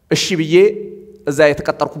እሺ ብዬ እዛ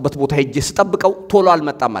የተቀጠርኩበት ቦታ ሄጄ ስጠብቀው ቶሎ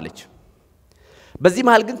አልመጣም አለች በዚህ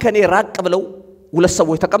መሃል ግን ከኔ ራቅ ብለው ሁለት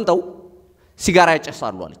ሰዎች ተቀምጠው ሲጋራ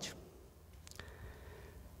ያጨሳሉ አለች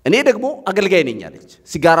እኔ ደግሞ አገልጋይ ነኝ አለች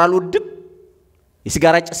ሲጋራ አልወድም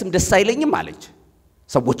የሲጋራ ጭስም ደስ አይለኝም አለች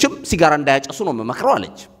ሰዎችም ሲጋራ እንዳያጨሱ ነው መመክረው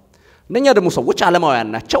አለች እነኛ ደግሞ ሰዎች ዓለማውያን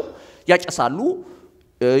ናቸው ያጨሳሉ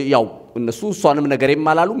ያው እነሱ ሷንም ነገርም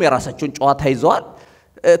አላሉም የራሳቸውን ጨዋታ ይዘዋል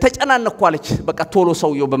ተጨናነኩ አለች በቃ ቶሎ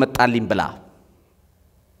ሰውየው በመጣልኝ ብላ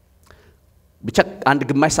ብቻ አንድ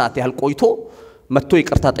ግማሽ ሰዓት ያህል ቆይቶ መጥቶ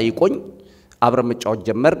ይቅርታ ጠይቆኝ አብረን መጫወት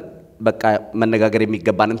ጀመር በቃ መነጋገር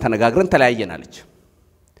የሚገባንን ተነጋግረን ተለያየን አለች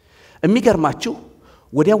የሚገርማችሁ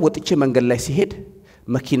ወዲያው ወጥቼ መንገድ ላይ ሲሄድ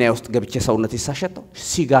መኪናዬ ውስጥ ገብቼ ሰውነቴ ሳሸተው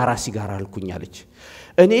ሲጋራ አልኩኝ አለች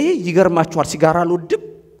እኔ ይገርማችኋል ሲጋራ አልወድም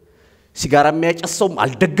ሲጋራ የሚያጨሰውም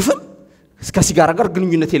አልደግፍም እስከ ሲጋራ ጋር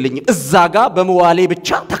ግንኙነት የለኝም እዛ ጋር በመዋሌ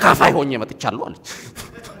ብቻ ተካፋይ ሆኜ መጥቻለሁ አለች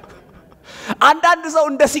አንዳንድ ሰው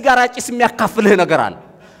እንደ ሲጋራ ጭስ የሚያካፍልህ ነገር አለ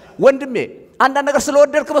ወንድሜ አንዳንድ ነገር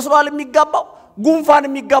ስለወደድክ መስሏል የሚጋባው ጉንፋን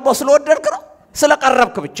የሚጋባው ስለወደድክ ነው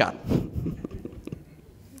ስለቀረብክ ብቻ ነው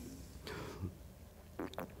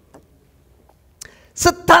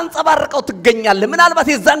ስታንጸባርቀው ትገኛለህ ምናልባት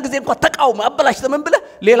የዛን ጊዜ እንኳን ተቃውሞ አበላሽተ ምን ብለ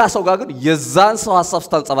ሌላ ሰው ጋር ግን የዛን ሰው ሐሳብ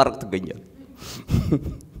ስታንጸባርቅ ትገኛለህ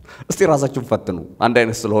እስቲ ራሳችሁን ፈትኑ አንድ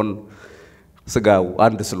አይነት ስለሆነ ስጋው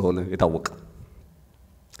አንድ ስለሆነ የታወቀ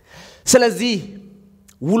ስለዚህ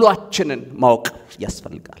ውሏችንን ማወቅ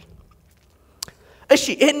ያስፈልጋል እሺ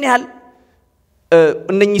ይሄን ያህል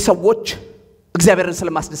እነኚህ ሰዎች እግዚአብሔርን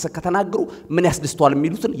ስለማስደሰት ከተናገሩ ምን ያስደስተዋል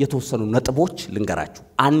የሚሉትን የተወሰኑ ነጥቦች ልንገራችሁ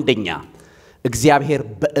አንደኛ እግዚአብሔር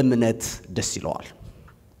በእምነት ደስ ይለዋል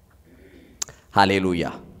ሃሌሉያ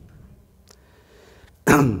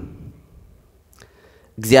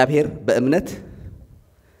እግዚአብሔር በእምነት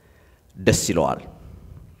ደስ ይለዋል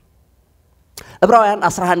ዕብራውያን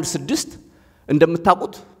 11:6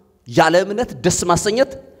 እንደምታውቁት ያለ እምነት ደስ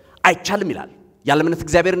ማሰኘት አይቻልም ይላል ያለ እምነት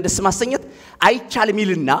እግዚአብሔርን ደስ ማሰኘት አይቻልም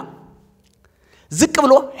ይልና ዝቅ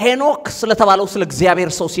ብሎ ሄኖክ ስለተባለው ስለ እግዚአብሔር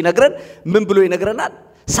ሰው ሲነግረን ምን ብሎ ይነግረናል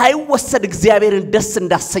ሳይወሰድ እግዚአብሔርን ደስ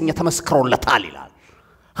እንዳሰኘ ተመስክሮለታል ይላል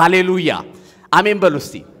ሃሌሉያ አሜን በሉ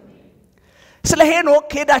እስቲ ስለ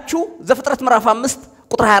ሄኖክ ሄዳችሁ ዘፍጥረት ምዕራፍ 5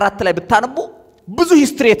 ቁጥር 24 ላይ ብታነቡ ብዙ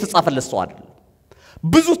ሂስትሪ የተጻፈለት ሰው አይደል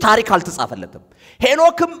ብዙ ታሪክ አልተጻፈለትም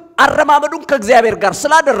ሄኖክም አረማመዱን ከእግዚአብሔር ጋር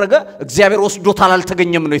ስላደረገ እግዚአብሔር ወስዶታል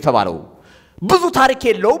አልተገኘም ነው የተባለው ብዙ ታሪክ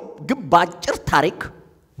የለውም ግን በአጭር ታሪክ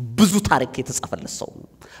ብዙ ታሪክ የተጻፈለት ሰው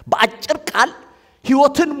በአጭር ቃል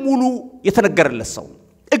ህይወትን ሙሉ የተነገረለት ሰው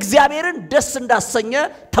እግዚአብሔርን ደስ እንዳሰኘ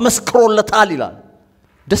ተመስክሮለታል ይላል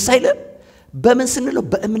ደስ አይልም በምን ስንለው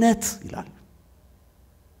በእምነት ይላል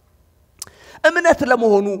እምነት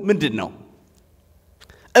ለመሆኑ ምንድነው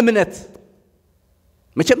እምነት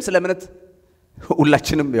መቼም ስለ እምነት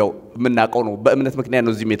ሁላችንም ያው ምናቀው ነው በእምነት ምክንያት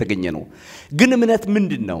ነው እዚህም የተገኘ ነው ግን እምነት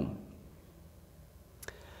ምንድነው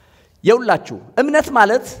የውላችሁ እምነት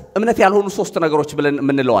ማለት እምነት ያልሆኑ ሶስት ነገሮች ብለን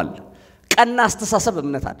ምንለዋል ቀና አስተሳሰብ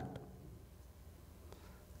እምነት አይደል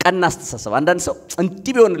ቀና አስተሳሰብ አንዳንድ ሰው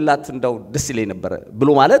እንዲህ ቢሆንላት እንደው ደስ ይለኝ ነበር ብሎ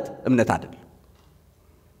ማለት እምነት አይደል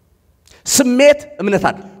ስሜት እምነት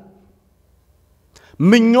አይደል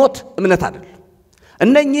ምኞት እምነት አይደል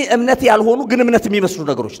እነኚህ እምነት ያልሆኑ ግን እምነት የሚመስሉ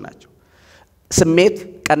ነገሮች ናቸው ስሜት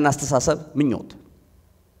ቀና አስተሳሰብ ምኞት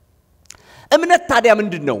እምነት ታዲያ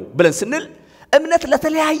ምንድነው ብለን ስንል እምነት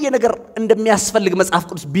ለተለያየ ነገር እንደሚያስፈልግ መጽሐፍ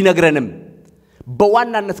ቅዱስ ቢነግረንም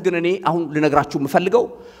በዋናነት ግን እኔ አሁን ልነግራችሁ የምፈልገው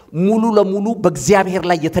ሙሉ ለሙሉ በእግዚአብሔር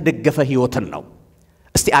ላይ የተደገፈ ህይወትን ነው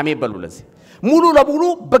እስቲ አሜን በሉ ለዚህ ሙሉ ለሙሉ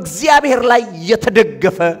በእግዚአብሔር ላይ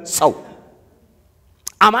የተደገፈ ሰው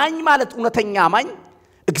አማኝ ማለት እውነተኛ አማኝ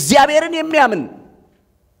እግዚአብሔርን የሚያምን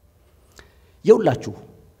ይውላችሁ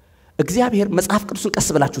እግዚአብሔር መጽሐፍ ቅዱስን ቀስ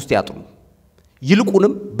ብላችሁ እስቲ ያጥኑ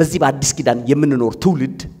ይልቁንም በዚህ በአዲስ ኪዳን የምንኖር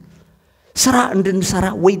ትውልድ ስራ እንድንሰራ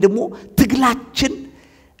ወይ ደግሞ ትግላችን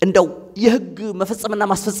እንደው የህግ መፈጸምና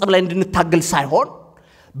ማስፈጸም ላይ እንድንታገል ሳይሆን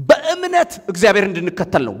በእምነት እግዚአብሔር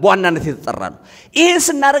እንድንከተል ነው በዋናነት የተጠራ ነው ይሄን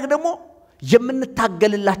ስናደርግ ደግሞ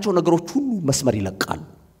የምንታገልላቸው ነገሮች ሁሉ መስመር ይለቃሉ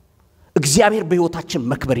እግዚአብሔር በህይወታችን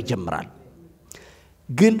መክበር ይጀምራል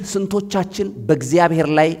ግን ስንቶቻችን በእግዚአብሔር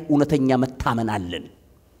ላይ እውነተኛ መታመን አለን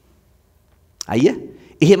አየህ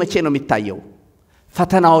ይሄ መቼ ነው የሚታየው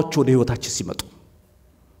ፈተናዎች ወደ ህይወታችን ሲመጡ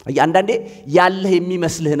አንዳንዴ ያለህ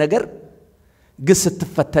የሚመስልህ ነገር ግን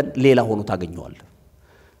ስትፈተን ሌላ ሆኖ ታገኘዋለህ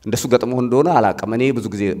እንደሱ ገጥሞ እንደሆነ አላቀም እኔ ብዙ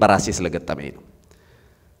ጊዜ በራሴ ስለገጠመኝ ነው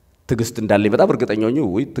ትግስት እንዳለኝ በጣም እርግጠኛ ነኝ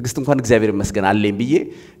ወይ ትግስት እንኳን እግዚአብሔር ይመስገን አለኝ ብዬ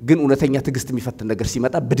ግን እውነተኛ ትግስት የሚፈትን ነገር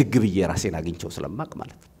ሲመጣ በድግ ብዬ ራሴን አግኝቼው ስለማቅ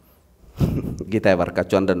ማለት ጌታ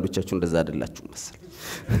ይባርካችሁ አንዳንዶቻችሁ እንደዛ አይደላችሁ መሰል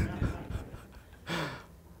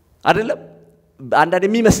አይደለም አንዳንዴ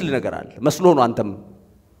የሚመስል ነገር አለ መስሎ ነው አንተም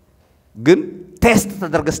ግን ቴስት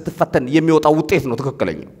ተደርገህ ስትፈተን የሚወጣው ውጤት ነው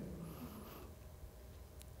ትክክለኛው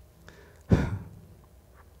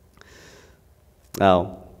አዎ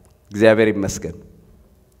እግዚአብሔር ይመስገን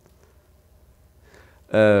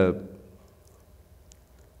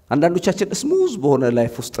አንዳንዶቻችን ስሙዝ በሆነ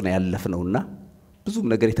ላይፍ ውስጥ ነው ያለፍነውና ብዙም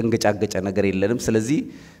ነገር የተንገጫገጨ ነገር የለንም ስለዚህ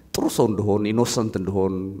ጥሩ ሰው እንደሆን ኢኖሰንት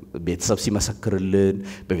እንደሆን ቤተሰብ ሲመሰክርልን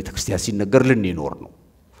በቤተክርስቲያን ሲነገርልን ይኖር ነው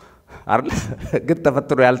አይደል ግን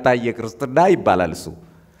ተፈትኖ ያልታየ ክርስትና ይባላል እሱ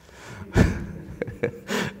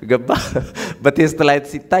ገባ በቴስት ላይ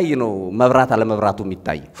ሲታይ ነው መብራት አለ መብራቱ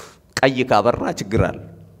የሚታይ ቀይ ካበራ ችግር አለ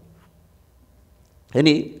እኔ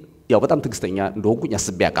ያው በጣም ትግስተኛ እንደሆንኩኝ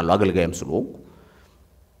አስቤ ያውቃለሁ አገልጋይም ስለሆንኩ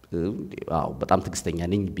አዎ በጣም ትግስተኛ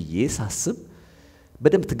ነኝ ብዬ ሳስብ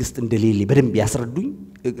በደንብ ትግስት እንደሌለ በደንብ ያስረዱኝ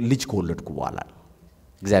ልጅ ከወለድኩ በኋላ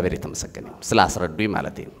እግዚአብሔር የተመሰገነ ይሁን ስላስረዱኝ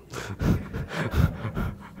ማለት ነው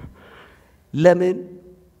ለምን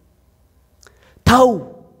ታው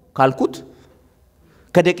ካልኩት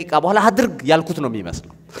ከደቂቃ በኋላ አድርግ ያልኩት ነው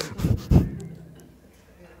የሚመስለው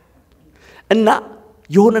እና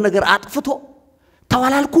የሆነ ነገር አጥፍቶ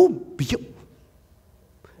ተዋላልኩም ብዬ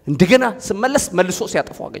እንደገና ስመለስ መልሶ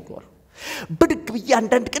ሲያጠፋው አገኘዋለሁ በድግ ብዬ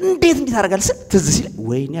አንዳንድ ቀን እንዴት ታደርጋለህ ትዝ ሲል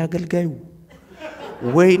ወይኔ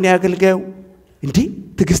አገልጋዩ እንዴ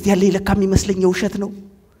ትግስት ያለ ይለካ የሚመስለኝ ውሸት ነው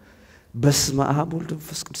በስመ አብ ወልድ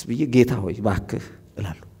መንፈስ ቅዱስ ብዬ ጌታ ሆይ ባክህ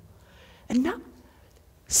እላለሁ እና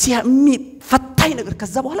ሲያሚ ፈታኝ ነገር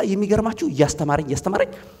ከዛ በኋላ የሚገርማችሁ ያስተማረኝ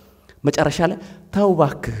መጨረሻ ላይ ተው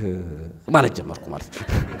ባክህ ማለት ጀመርኩ ማለት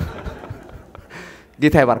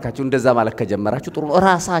ጌታ ይባርካችሁ እንደዛ ማለት ከጀመራችሁ ጥሩ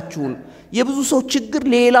ራሳችሁን የብዙ ሰው ችግር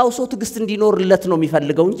ሌላው ሰው ትግስት እንዲኖርለት ነው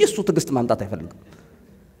የሚፈልገው እንጂ እሱ ትግስት ማምጣት አይፈልግም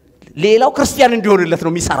ሌላው ክርስቲያን እንዲሆንለት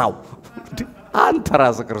ነው የሚሰራው አንተ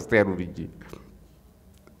ራስህ ክርስቲያኑ ልጅ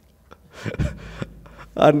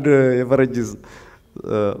አንድ የፈረንጅ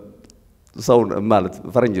ሰው ማለት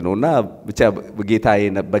ፈረንጅ ነውና ብቻ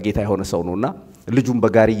በጌታ የሆነ ሰው ነውና ልጁን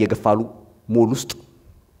በጋሪ እየገፋሉ ሞል ውስጥ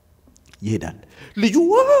ይሄዳል ልጁ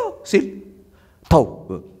ሲል ታው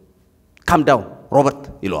ካም ዳውን ሮበርት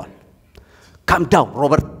ይለዋል ካም ዳውን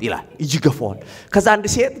ሮበርት ይላል ይገፋዋል ከዛ አንድ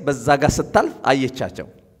ሴት በዛ ጋር ስታልፍ አየቻቸው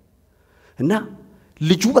እና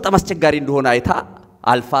ልጁ በጣም አስቸጋሪ እንደሆነ አይታ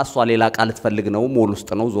አልፋ እሷ ሌላ ቃል ትፈልግ ነው ሞል ውስጥ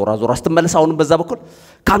ነው ዞራ ስትመለስ አሁንም በዛ በኩል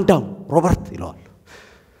ካም ዳውን ሮበርት ይለዋል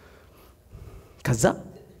ከዛ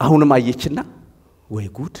አሁንም አየችና ወይ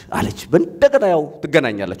ጉድ አለች በእንደገና ያው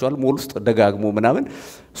ትገናኛላችሁ አይደል ሞል ውስጥ ደጋግሞ ምናምን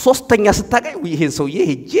ሶስተኛ ስታገኝ ይሄን ሰውዬ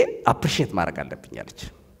ሄጄ አፕሪሺየት ማድረግ አለብኝ አለች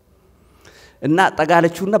እና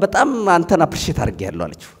ጠጋለችውና በጣም አንተን አፕሪሺየት አድርጌያለሁ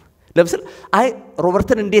አለች ለምሳሌ አይ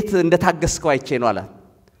ሮበርትን እንዴት እንደታገስከው አይቼ ነው አለ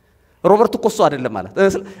ሮበርት እኮ እሱ አይደለም ማለት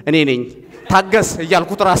እኔ ነኝ ታገስ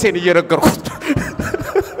እያልኩት ራሴን እየነገርኩት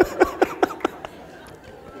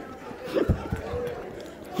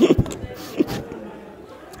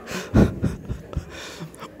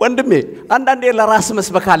ወንድሜ አንዳንዴ ለራስ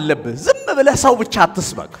መስበክ አለብህ ዝም ብለህ ሰው ብቻ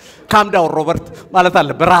አትስበክ ካምዳው ሮበርት ማለት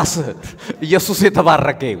አለብህ ራስህ ኢየሱስ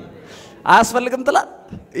የተባረከ ይሁን አያስፈልግም ትላ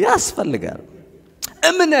ያስፈልጋል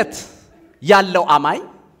እምነት ያለው አማኝ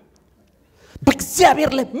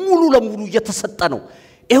በእግዚአብሔር ላይ ሙሉ ለሙሉ እየተሰጠ ነው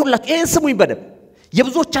ይሄ ስሙኝ በደም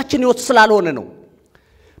የብዙዎቻችን ህይወት ስላልሆነ ነው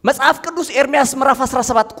መጽሐፍ ቅዱስ ኤርሚያስ ምዕራፍ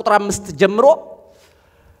 17 ቁጥር 5 ጀምሮ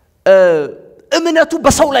እምነቱ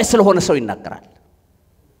በሰው ላይ ስለሆነ ሰው ይናገራል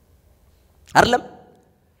አይደለም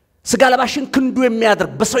ስጋ ለባሽን ክንዱ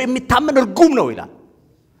የሚያደርግ በሰው የሚታመን እርጉም ነው ይላል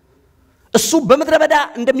እሱ በመድረ በዳ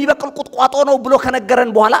እንደሚበቅል ቁጥቋጦ ነው ብሎ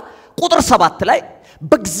ከነገረን በኋላ ቁጥር 7 ላይ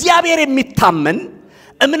በእግዚአብሔር የሚታመን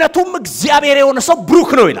እምነቱም እግዚአብሔር የሆነ ሰው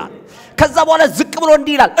ብሩክ ነው ይላል ከዛ በኋላ ዝቅ ብሎ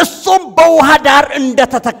እንዲህ ይላል እሱም በውሃ ዳር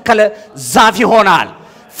እንደተተከለ ዛፍ ይሆናል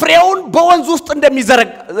ፍሬውን በወንዝ ውስጥ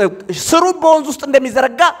እንደሚዘረጋ ስሩን በወንዝ ውስጥ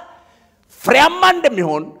እንደሚዘረጋ ፍሬያማ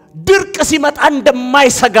እንደሚሆን ድርቅ ሲመጣ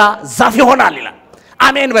እንደማይሰጋ ዛፍ ይሆናል ይላል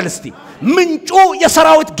አሜን በልስቲ ምንጩ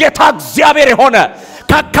የሰራዊት ጌታ እግዚአብሔር የሆነ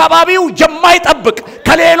ከአካባቢው የማይጠብቅ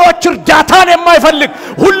ከሌሎች እርዳታን የማይፈልግ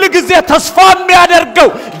ሁሉ ጊዜ ተስፋ የሚያደርገው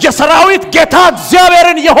የሰራዊት ጌታ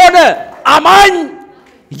እግዚአብሔርን የሆነ አማኝ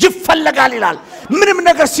ይፈልጋል ይላል ምንም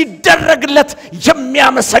ነገር ሲደረግለት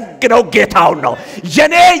የሚያመሰግነው ጌታው ነው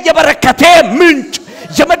የኔ የበረከቴ ምንጭ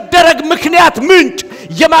የመደረግ ምክንያት ምንጭ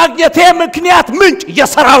የማግኘቴ ምክንያት ምንጭ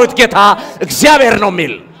የሰራዊት ጌታ እግዚአብሔር ነው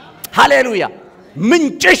ሚል ሃሌሉያ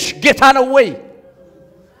ምንጭሽ ጌታ ነው ወይ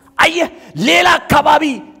አየ ሌላ አካባቢ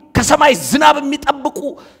ከሰማይ ዝናብ የሚጠብቁ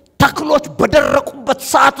ተክሎች በደረቁበት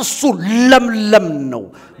ሰዓት እሱ ለምለም ነው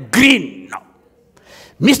ግሪን ነው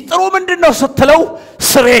ሚስጥሩ ምንድነው ስትለው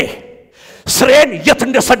ስሬን የት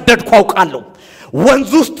እንደሰደድኩ አውቃለሁ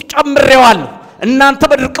ወንዝ ውስጥ ጨምሬዋለሁ እናንተ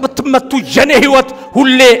በድርቅ ብትመቱ የኔ ህይወት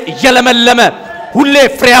ሁሌ እየለመለመ ሁሌ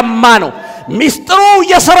ፍሬያማ ነው ሚስጥሩ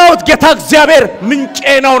የሰራዊት ጌታ እግዚአብሔር ምንጬ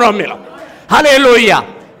ነው የሚለው ሃሌሉያ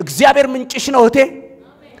እግዚአብሔር ምንጭሽ ነው እቴ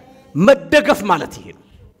መደገፍ ማለት ይሄ ነው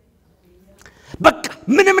በቃ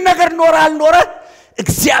ምንም ነገር ኖር አልኖረ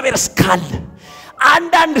እግዚአብሔር እስካለ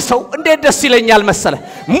አንዳንድ ሰው እንዴት ደስ ይለኛል መሰለ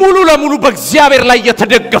ሙሉ ለሙሉ በእግዚአብሔር ላይ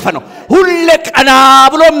የተደገፈ ነው ሁሌ ቀና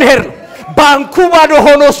ብሎ መሄድ ነው ባንኩ ባዶ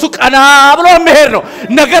ሆኖ እሱ ቀና ብሎ መሄድ ነው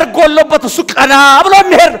ነገር ጎሎበት እሱ ቀና ብሎ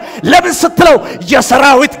መሄድ ለምን ስትለው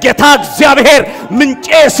የሰራዊት ጌታ እግዚአብሔር ምንጬ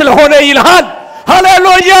ስለሆነ ይልሃል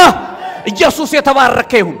ሃሌሉያ ኢየሱስ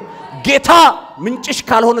የተባረከ ይሁን ጌታ ምንጭሽ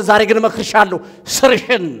ካልሆነ ዛሬ ግን መክርሻለሁ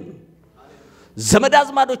ስርሽን ዘመድ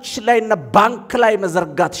አዝማዶች ላይና ባንክ ላይ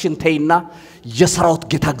መዘርጋትሽን ተይና የሰራዊት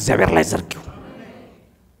ጌታ እግዚአብሔር ላይ ዘርጊው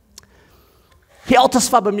ሕያው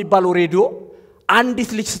ተስፋ በሚባለው ሬዲዮ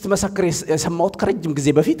አንዲት ልጅ ስትመሰክር የሰማሁት ከረጅም ጊዜ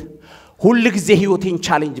በፊት ሁሉ ጊዜ ህይወቴን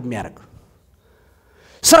ቻሌንጅ የሚያደርግ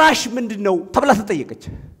ስራሽ ምንድነው ተብላ ተጠየቀች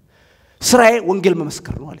ስራዬ ወንጌል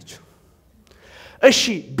መመስከር ነው አለች እሺ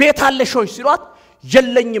ቤት አለሽ ወይ ሲሏት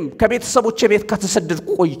የለኝም ከቤተሰቦቼ ቤት ከተሰደድኩ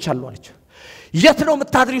ቆይቻለሁ አለች የት ነው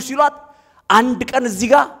የምታድሪው ሲሏት አንድ ቀን እዚህ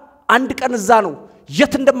ጋር አንድ ቀን እዛ ነው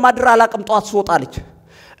የት እንደማድር አላቅም ጧት ስወጣለች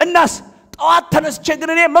እናስ ጧት ተነስቼ ግን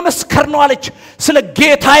እኔ መመስከር ነው አለች ስለ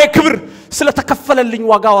ጌታዬ ክብር ስለ ተከፈለልኝ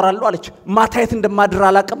ዋጋ ወራለሁ አለች ማታየት እንደማድር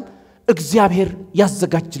አላቅም እግዚአብሔር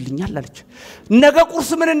ያዘጋጅልኛል አለች ነገ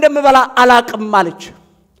ቁርስ ምን እንደምበላ አላቅም አለች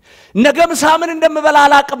ነገ ምሳ ምን እንደምበላ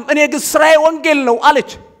አላቅም እኔ ግን ስራዬ ወንጌል ነው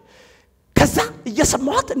አለች ከዛ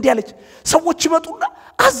እየሰማኋት እንዲህ አለች ሰዎች ይመጡና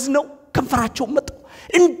አዝነው ከንፈራቸው መጣ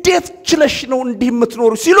እንዴት ችለሽ ነው እንዲህ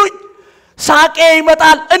የምትኖሩ ሲሉኝ ሳቄ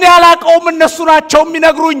ይመጣል እኔ አላቀውም እነሱ ናቸው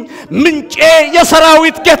የሚነግሩኝ ምንጬ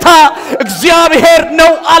የሰራዊት ጌታ እግዚአብሔር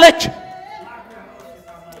ነው አለች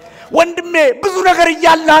ወንድሜ ብዙ ነገር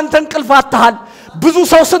ይያለ አንተ እንቅልፋታል ብዙ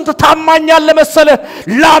ሰው ስንት ታማኛል ለመሰለ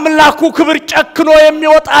ለአምላኩ ክብር ጨክኖ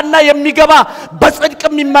የሚወጣና የሚገባ በጽድቅ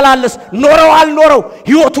የሚመላለስ ኖረው አልኖረው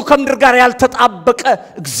ህይወቱ ከምድር ጋር ያልተጣበቀ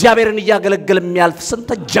እግዚአብሔርን ያገለግል የሚያልፍ ስንት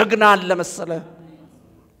ጀግና አለ መሰለ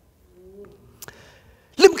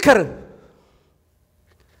ልምከር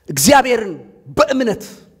እግዚአብሔርን በእምነት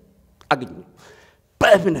አግኙ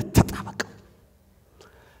በእምነት ተጣበቅ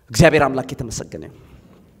እግዚአብሔር አምላክ የተመሰገነ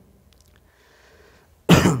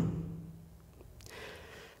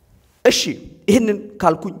እሺ ይሄንን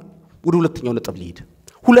ካልኩኝ ወደ ሁለተኛው ነጥብ ልሂድ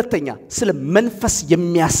ሁለተኛ ስለ መንፈስ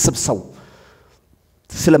የሚያስብ ሰው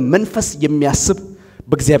ስለ መንፈስ የሚያስብ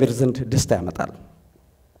በእግዚአብሔር ዘንድ ደስታ ያመጣል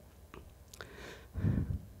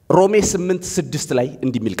ሮሜ 8:6 ላይ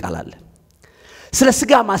እንዲህ ሚል ቃል አለ ስለ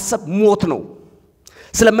ስጋ ማሰብ ሞት ነው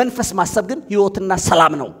ስለ መንፈስ ማሰብ ግን ሕይወትና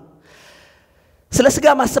ሰላም ነው ስለ ስጋ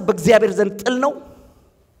ማሰብ በእግዚአብሔር ዘንድ ጥል ነው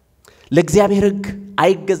ለእግዚአብሔር ሕግ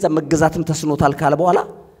አይገዛም መገዛትም ተስኖታል ካለ በኋላ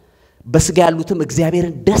በስጋ ያሉትም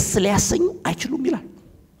እግዚአብሔርን ደስ ሊያሰኙ አይችሉም ይላል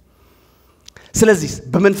ስለዚህ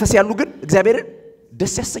በመንፈስ ያሉ ግን እግዚአብሔርን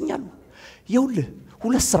ደስ ያሰኛሉ ይኸውልህ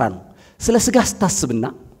ሁለት ስራ ነው ስለ ስጋ ስታስብና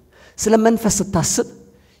ስለ መንፈስ ስታስብ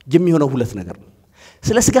የሚሆነው ሁለት ነገር ነው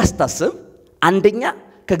ስለ ስጋ ስታስብ አንደኛ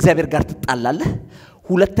ከእግዚአብሔር ጋር ትጣላለህ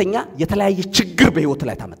ሁለተኛ የተለያየ ችግር በህይወት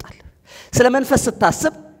ላይ ታመጣለህ ስለ መንፈስ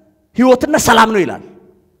ስታስብ ህይወትና ሰላም ነው ይላል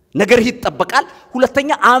ነገርህ ይተጠበቃል ሁለተኛ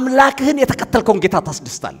አምላክህን የተከተልከውን ጌታ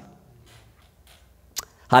ታስደስታለህ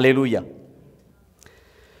ሃሌሉያ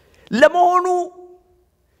ለመሆኑ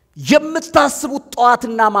የምታስቡት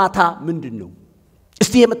ጧትና ማታ ምንድነው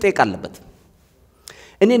እስቲ የመጠየቅ አለበት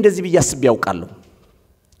እኔ እንደዚህ ብያስብ ያውቃለሁ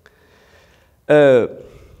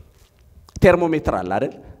ቴርሞሜትር አለ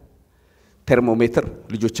አይደል ቴርሞሜትር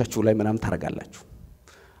ልጆቻችሁ ላይ ምናም ታረጋላችሁ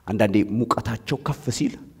አንዳንዴ ሙቀታቸው ከፍ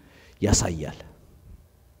ሲል ያሳያል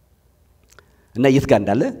እና የት ጋር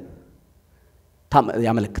እንዳለ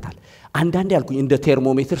ያመለክታል አንዳንዴ ያልኩኝ እንደ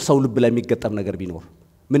ቴርሞሜትር ሰው ልብ ላይ የሚገጠም ነገር ቢኖር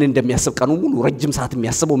ምን እንደሚያስብ ቀኑ ሙሉ ረጅም ሰዓት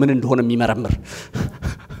የሚያስበው ምን እንደሆነ የሚመረምር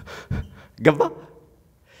ገባ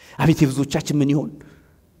አቤት የብዙዎቻችን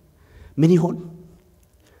ምን ይሆን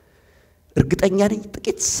እርግጠኛ ነኝ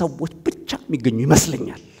ጥቂት ሰዎች ብቻ የሚገኙ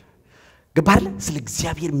ይመስለኛል ገባለ ስለ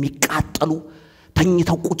እግዚአብሔር የሚቃጠሉ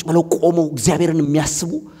ተኝተው ቁጭ ብለው ቆመው እግዚአብሔርን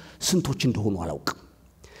የሚያስቡ ስንቶች እንደሆኑ አላውቅም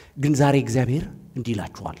ግን ዛሬ እግዚአብሔር እንዲህ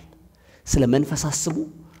ይላችኋል ስለ መንፈስ አስቡ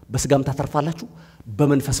በስጋም ታተርፋላችሁ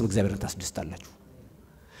በመንፈስም እግዚአብሔርን ታስደስታላችሁ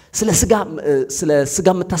ስለ ስጋ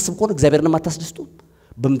የምታስብ ከሆነ እግዚአብሔርን ማታስደስቱ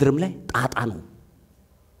በመድረም ላይ ጣጣ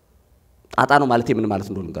ነው ማለት ምን ማለት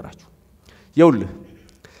እንደሆነ እንገራችሁ ይኸውልህ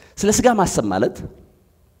ስለ ስጋ ማሰብ ማለት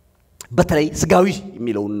በተለይ ስጋዊ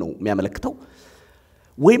የሚለውን ነው የሚያመለክተው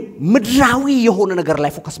ወይም ምድራዊ የሆነ ነገር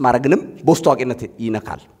ላይ ፎከስ ማድረግንም በውስጣዊነት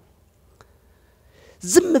ይነካል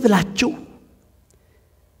ዝም ብላችሁ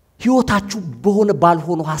ሕይወታችሁ በሆነ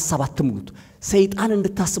ባልሆነ ሐሳብ አትምሉት ሰይጣን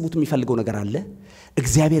እንድታስቡት የሚፈልገው ነገር አለ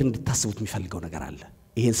እግዚአብሔር እንድታስቡት የሚፈልገው ነገር አለ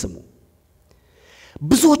ይሄን ስሙ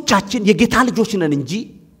ብዙዎቻችን የጌታ ልጆች ነን እንጂ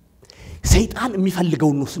ሰይጣን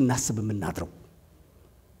የሚፈልገው ነው ስናስብ የምናድረው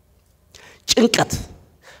ጭንቀት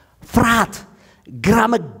ፍርሃት ግራ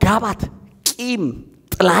መጋባት ቂም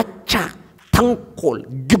ጥላቻ ተንኮል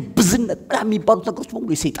ግብዝነት የሚባሉት ነገሮች በሙሉ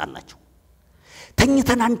የሰይጣን ናቸው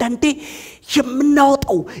ተኝተን አንዳንዴ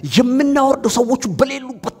የምናወርደው ሰዎች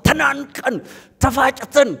በሌሉበት ተናንቀን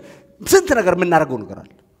ተፋጭተን ስንት ነገር የምናደርገው ነገር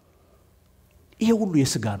አለ ይሄ ሁሉ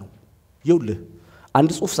የስጋ ነው ይኸውልህ አንድ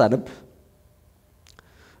ጽሑፍ ሳነብ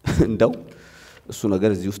እንደው እሱ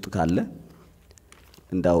ነገር እዚህ ውስጥ ካለ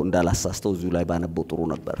እንዳላሳስተው እዚሁ ላይ ባነበው ጥሩ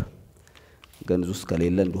ነበር ግን እዚህ ውስጥ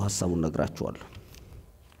ከሌለ እንደው ሐሳቡን ነግራችኋለሁ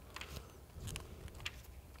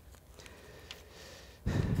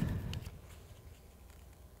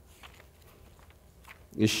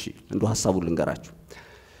እሺ እንደው ሐሳቡን ልንገራችሁ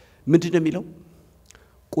ምንድነው የሚለው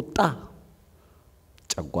ቁጣ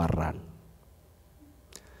ጨጓራን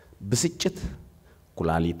ብስጭት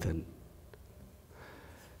ኩላሊትን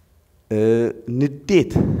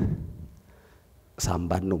ንዴት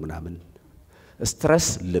ሳምባን ነው ምናምን ስትረስ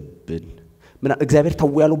ልብን ምና እግዚአብሔር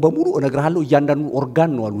ተወያለው በሙሉ እነግራለሁ እያንዳንዱ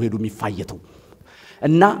ኦርጋን ነው አሉ ሄዱ የሚፋየተው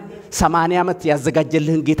እና 80 ዓመት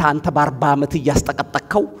ያዘጋጀልህን ጌታ አንተ በ40 ዓመት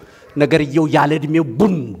ያስጠቀጠከው ነገርየው ያለ እድሜው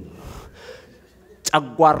ቡም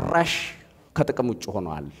ጨጓራሽ ከጥቅም ውጭ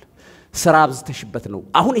ሆኗል ስራ አብዝተሽበት ነው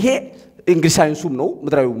አሁን ይሄ እንግሊዝ ሳይንሱም ነው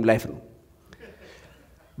ምድራዊውም ላይፍ ነው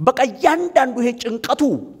በቃ ያንዳንዱ ይሄ ጭንቀቱ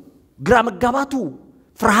ግራ መጋባቱ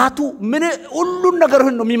ፍርሃቱ ምን ሁሉን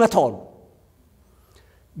ነገርህን ነው የሚመታው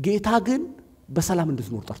ጌታ ግን በሰላም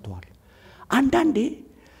እንድትኖር ጠርቷል አንዳንዴ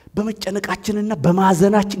በመጨነቃችንና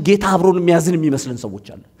በማዘናችን ጌታ አብሮን የሚያዝን የሚመስለን ሰዎች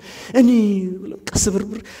አለ እኔ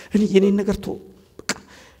ቀስብርብር እኔ የኔን ነገር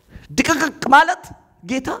ድቅቅቅ ማለት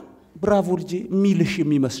ጌታ ብራቮ ልጄ ሚልሽ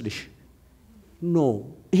የሚመስልሽ ኖ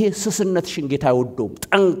ይሄ ስስነትሽን ጌታ አይወደውም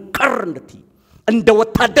ጠንቀር እንድትይ እንደ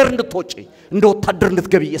ወታደር እንድትወጪ እንደ ወታደር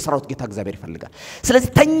እንድትገቢ የሰራውት ጌታ እግዚአብሔር ይፈልጋል ስለዚህ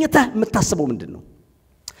ተኝተህ የምታስበው ምንድነው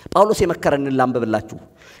ጳውሎስ የመከረንን ላንብብላችሁ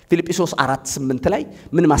ፊልጵስዩስ 4:8 ላይ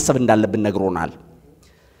ምን ማሰብ እንዳለብን ነግሮናል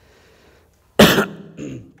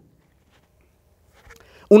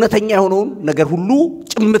እውነተኛ የሆነውን ነገር ሁሉ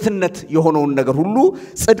ጭምትነት የሆነውን ነገር ሁሉ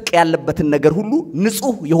ጽድቅ ያለበትን ነገር ሁሉ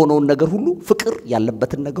ንጹህ የሆነውን ነገር ሁሉ ፍቅር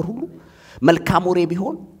ያለበትን ነገር ሁሉ መልካም ወሬ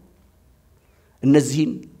ቢሆን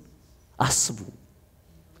እነዚህን አስቡ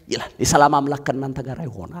ይላል የሰላም አምላክ ከእናንተ ጋር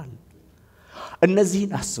ይሆናል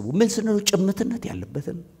እነዚህን አስቡ ምን ስነው ጭምትነት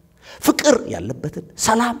ያለበትን ፍቅር ያለበትን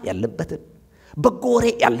ሰላም ያለበትን በጎ ወሬ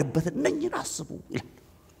ያለበትን እነኝን አስቡ ይላል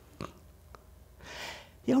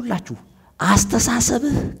ይኸውላችሁ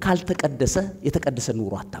አስተሳሰብህ ካልተቀደሰ የተቀደሰ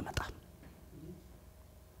ኑሮ አታመጣም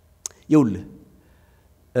ይኸውልህ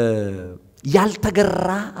ያልተገራ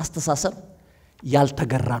አስተሳሰብ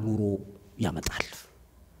ያልተገራ ኑሮ ያመጣል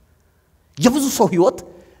የብዙ ሰው ህይወት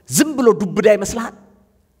ዝም ብሎ ዱብዳ ይመስላል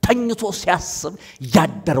ተኝቶ ሲያስብ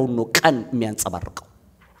ያደረው ነው ቀን የሚያንጸባርቀው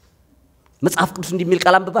መጽሐፍ ቅዱስ እንደሚል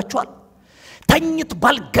ቃል አንብባችኋል ተኝት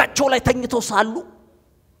ባልጋቸው ላይ ተኝቶ ሳሉ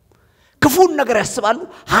ክፉን ነገር ያስባሉ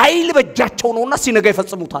ኃይል በእጃቸው ነውና ሲነጋ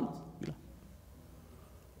ይፈጽሙታል ይላል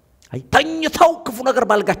አይ ተኝተው ክፉ ነገር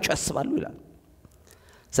ባልጋቸው ያስባሉ ይላል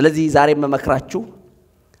ስለዚህ ዛሬ መመክራችሁ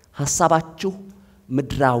ሐሳባችሁ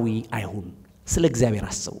ምድራዊ አይሁን ስለ እግዚአብሔር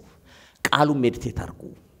አስቡ ቃሉን ሜዲቴት አድርጉ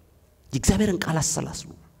የእግዚአብሔርን ቃል አሰላስሉ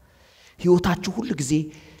ህይወታችሁ ሁሉ ጊዜ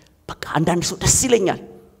በቃ አንዳንድ ሰው ደስ ይለኛል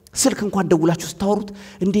ስልክ እንኳን ደውላችሁ ስታወሩት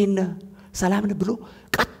እንዴነ ሰላም ነው ብሎ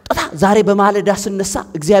ቀጥታ ዛሬ በማለዳ ስነሳ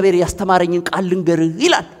እግዚአብሔር ያስተማረኝን ቃል ልንገር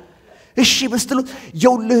ይላል እሺ በስትሉት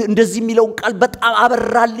ይውልህ እንደዚህ የሚለውን ቃል በጣም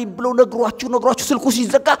አበራልኝ ብሎ ነግሯችሁ ስልኩ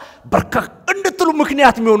ሲዘጋ በርካ እንድትሉ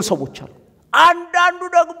ምክንያት የሚሆኑ ሰዎች አሉ አንዳንዱ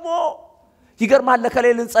ደግሞ ይገርማል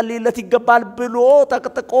ለከሌል እንጸልይለት ይገባል ብሎ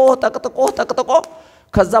ተቅጥቆ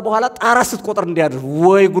ከዛ በኋላ ጣራ ስትቆጥር እንዲያድር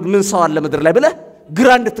ወይ ጉድ ምን ሰው አለ ምድር ላይ ብለ ግራ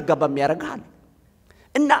እንድትጋባ የሚያረጋል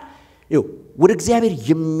እና ይው ወደ እግዚአብሔር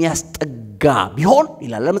የሚያስጠጋ ቢሆን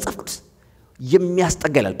ይላል ለመጽሐፍ ቅዱስ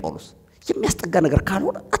የሚያስጠጋ ይላል ጳውሎስ የሚያስጠጋ ነገር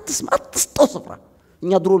ካልሆነ አትስጠው ስፍራ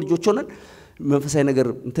እኛ ድሮ ልጆች ሆነን መንፈሳዊ ነገር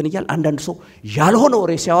እንትን ይያል አንዳንድ ሰው ያልሆነ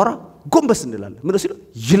ወሬ ሲያወራ ጎንበስ እንላለን ምን ሲሉ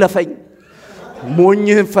ይለፈኝ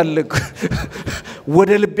ሞኝህን ፈልግ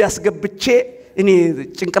ወደ ልብ ያስገብቼ እኔ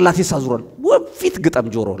ጭንቅላቴ ሳዙራል ወፊት ግጠም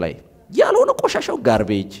ጆሮ ላይ ያልሆነ ቆሻሻው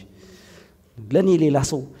ጋርቤጅ ለኔ ሌላ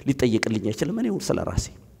ሰው ሊጠየቅልኝ አይችልም እኔ ሁሉ ስለራሴ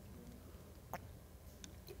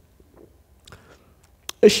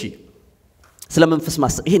እሺ ስለመንፈስ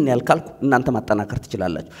ማሰብ ይሄን ያልካልኩ እናንተ ማጠናከር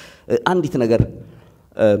ትችላላችሁ አንዲት ነገር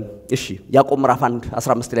እሺ ያዕቆብ ምዕራፍ 1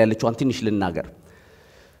 15 ላይ ያለችው አንቲንሽ ልናገር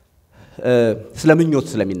ስለምኞት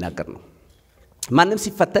ስለሚናገር ነው ማንንም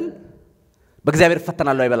ሲፈተን በእግዚአብሔር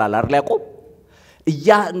ፈተናለው ይበላል አይደል ያዕቆብ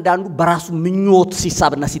እንዳንዱ በራሱ ምኞት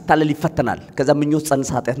ሲሳብና ሲታለል ይፈተናል ከዛ ምኞት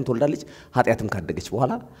ጸንሳ ኃጢአትን ትወልዳለች ኃጢአትም ካደገች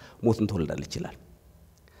በኋላ ሞትን ትወልዳለች ይላል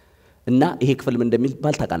እና ይሄ ክፍል ምን እንደሚል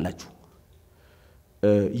ባል ታውቃላችሁ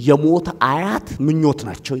የሞት አያት ምኞት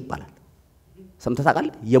ናቸው ይባላል ሰምተህ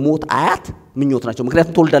ታውቃለህ የሞት አያት ምኞት ናቸው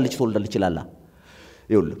ምክንያቱም ትወልዳለች ይላል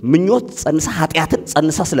ይኸውልህ ምኞት ጸንሳ ኃጢአትን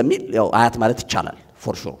ጸንሳ ስለሚል ያው አያት ማለት ይቻላል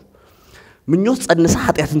ፎር ሹር ምኞት ጸንሳ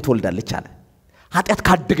ኃጢአትን ትወልዳለች አለ ኃጢአት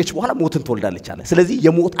ካደገች በኋላ ሞትን ትወልዳለች አለ ስለዚህ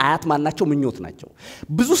የሞት አያት ማናቸው ምኞት ናቸው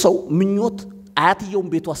ብዙ ሰው ምኞት አያትየውን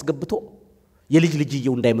ቤቱ አስገብቶ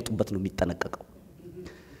የልጅየው እንዳይመጡበት ነው የሚጠነቀቀው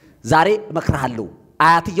ዛሬ መክራለሁ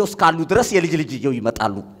አያትየው እስካሉ ድረስ የልጅየው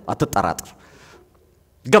ይመጣሉ አትጠራጥር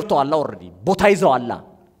ገብተዋል ኦሬዲ ቦታ ይዘዋል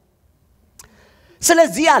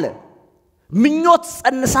ስለዚህ አለ ምኞት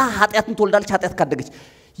ጸንሳ ኃጢአትን ትወልዳለች ኃጢአት ካደገች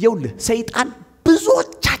ይኸውልህ ሰይጣን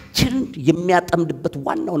ብዙዎቻችን የሚያጠምድበት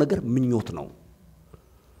ዋናው ነገር ምኞት ነው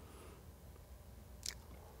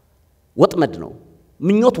ወጥመድ ነው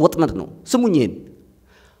ምኞት ወጥመድ ነው ስሙኝ ይሄን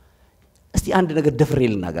እስቲ አንድ ነገር ደፍሬ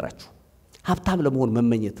ልናገራችሁ ሀብታም ለመሆን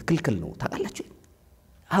መመኘት ክልክል ነው ታውቃላችሁ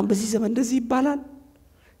አሁን በዚህ ዘመን እንደዚህ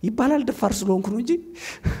ይባላል ደፋር ስለሆንኩ ነው እንጂ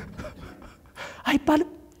አይባልም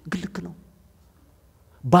ግልክ ነው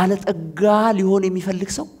ባለጠጋ ሊሆን የሚፈልግ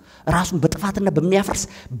ሰው ራሱን በጥፋትና በሚያፈርስ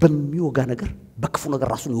በሚወጋ ነገር በክፉ ነገር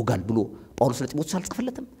ራሱን ይወጋል ብሎ ጳውሎስ ለጢሞቴዎስ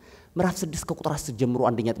አልጽፈለትም ምዕራፍ 6 ከቁጥር 10 ጀምሮ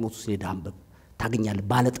አንደኛ ጢሞቴዎስ ሄዳ አንብብ ታገኛለህ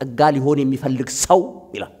ባለጠጋ ሊሆን የሚፈልግ ሰው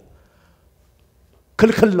ይላል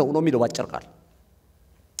ክልክል ነው የሚለው ባጭር ቃል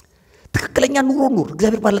ትክክለኛ ኑር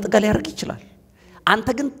እግዚአብሔር ባለጠጋ ሊያደርግ ይችላል አንተ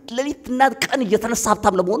ግን ለሊትና ቀን እየተነሳ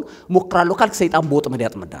ሀብታም ለመሆን ሞክራለሁ ካልክ ሰይጣን በወጥመድ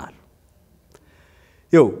ያጥምዳል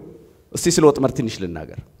ይው እስቲ ስለ ወጥመድ ትንሽ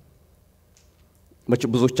ልናገር መቼ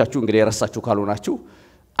ብዙዎቻችሁ እንግዲህ የረሳችሁ ካልሆናችሁ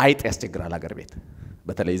አይጥ ያስቸግራል ሀገር ቤት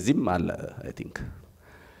በተለይ እዚህም አለ አይ ቲንክ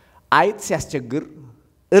አይጥ ሲያስቸግር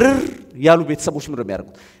እርር ያሉ ቤተሰቦች ምንድነው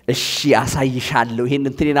የሚያደርጉት እሺ አሳይሻለሁ ይሄን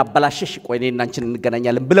እንትኔን አበላሽሽ ቆይ እኔና አንቺን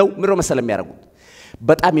እንገናኛለን ብለው ምንድነው መሰለም የሚያደርጉት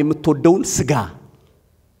በጣም የምትወደውን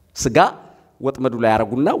ስጋ ወጥመዱ ላይ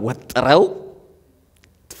ያረጉና ወጥረው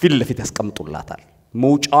ፊት ለፊት ያስቀምጡላታል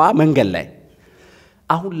መውጫዋ መንገድ ላይ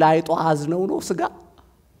አሁን ላይጧ አዝነው ነው ስጋ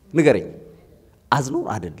ንገረኝ አዝነው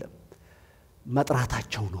አይደለም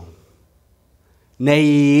መጥራታቸው ነው ነይ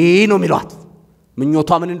ነው የሚሏት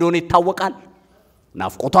ምኞቷ ምን እንደሆነ ይታወቃል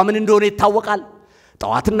ናፍቆቷ ምን እንደሆነ ይታወቃል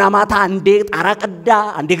ጠዋትና ማታ አንዴ ጣራ ቀዳ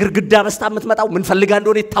አንዴ ግርግዳ በስታ የምትመጣው ምን ፈልጋ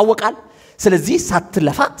እንደሆነ ይታወቃል ስለዚህ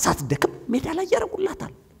ሳትለፋ ሳትደክም ሜዳ ላይ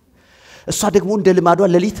ያረጉላታል እሷ ደግሞ እንደ ልማዷ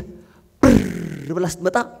ለሊት ብር ብላ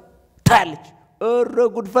ስትመጣ ታያለች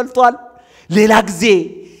ጉድ ፈልቷል ሌላ ጊዜ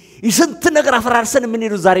ይስንት ነገር አፈራርሰን ምን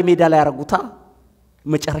ይሉ ዛሬ ሜዳ ላይ ያረጉታ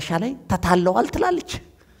መጨረሻ ላይ ተታለዋል ትላለች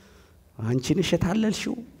አንቺ ነሽ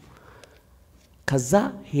የታለልሽው ከዛ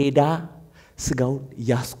ሄዳ ስጋውን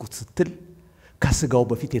ያስኩት ስትል ከስጋው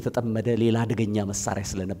በፊት የተጠመደ ሌላ አደገኛ መሳሪያ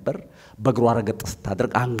ስለነበር በእግሯ ረገጥ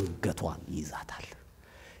ስታደርግ አንገቷን ይዛታል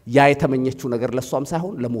ያ የተመኘችው ነገር ለሷም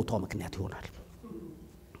ሳይሆን ለሞቷ ምክንያት ይሆናል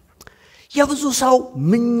የብዙ ሰው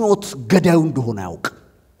ምኞት ገዳዩ እንደሆነ ያውቅ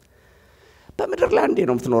በመድር ላይ አንዴ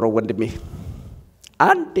ነው የምትኖረው ወንድሜ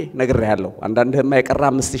አንዴ ነግሬሃለሁ አንዳንድ የማይቀራ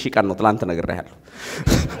 5000 ቀን ነው ትላንት ነግሬሃለሁ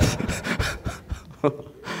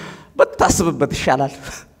በታስብበት ይሻላል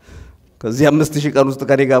ከዚህ 5000 ቀን ውስጥ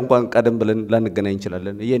ከኔ ጋር እንኳን ቀደም ብለን ላንገናኝ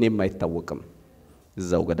እንችላለን የኔም አይታወቅም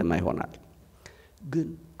እዛው ገደማ ይሆናል ግን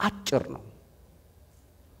አጭር ነው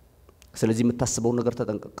ስለዚህ የምታስበው ነገር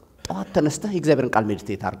ተጠንቀቅ ጧት ተነስተህ የእግዚአብሔርን ቃል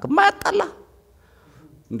ሜዲቴት አድርግ ማያጣላ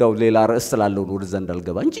እንደው ሌላ ርዕስ ስላለው ነው ወደዛ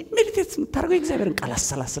እንዳልገባ እንጂ ሜዲቴት የምታደርገው የእግዚአብሔርን ቃል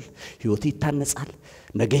አሰላስል ህይወት ይታነጻል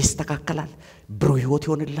ነገ ይስተካከላል ብሩህ ህይወት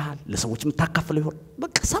ይሆንልሃል ለሰዎች የምታካፍለው ይሆን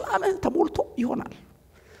በቃ ሰላምህ ተሞልቶ ይሆናል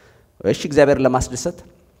እሺ እግዚአብሔር ለማስደሰት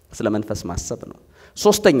ስለ መንፈስ ማሰብ ነው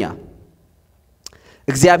ሶስተኛ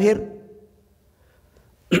እግዚአብሔር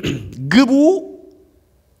ግቡ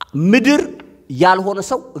ምድር ያልሆነ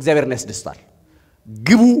ሰው እግዚአብሔርን ያስደስታል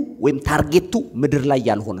ግቡ ወይም ታርጌቱ ምድር ላይ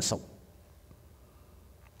ያልሆነ ሰው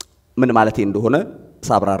ምን ማለት እንደሆነ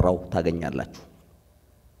ሳብራራው ታገኛላችሁ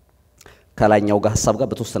ከላኛው ጋር ሐሳብ ጋር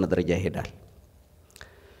በተወሰነ ደረጃ ይሄዳል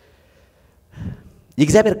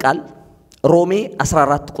የእግዚአብሔር ቃል ሮሜ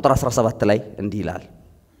 14 ቁጥር 17 ላይ እንዲህ ይላል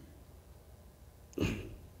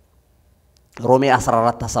ሮሜ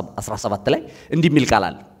 14 17 ላይ እንዲህ የሚል ቃል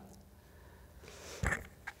አለ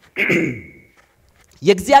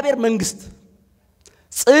የእግዚአብሔር መንግስት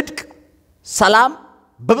ጽድቅ ሰላም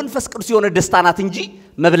በመንፈስ ቅዱስ የሆነ ደስታ ናት እንጂ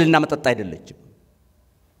መብልና መጠጥ አይደለችም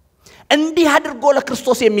እንዲህ አድርጎ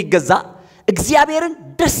ለክርስቶስ የሚገዛ እግዚአብሔርን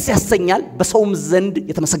ደስ ያሰኛል በሰውም ዘንድ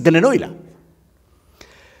የተመሰገነ ነው ይላል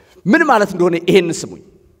ምን ማለት እንደሆነ ይሄን ስሙኝ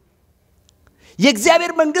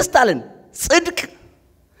የእግዚአብሔር መንግስት አለን ጽድቅ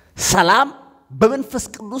ሰላም በመንፈስ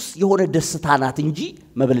ቅዱስ የሆነ ደስታ ናት እንጂ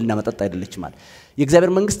መብልና መጠጥ አይደለችም ማለት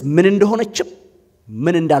የእግዚአብሔር መንግስት ምን እንደሆነችም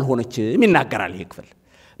ምን እንዳልሆነችም ይናገራል ይሄ ክፍል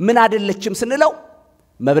ምን አይደለችም ስንለው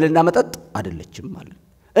መብልና መጠጥ አይደለችም ማለት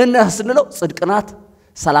እና ስንለው ጽድቅ ናት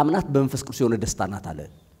ሰላም ናት በመንፈስ ቅዱስ የሆነ ደስታ ናት አለ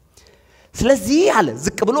ስለዚህ አለ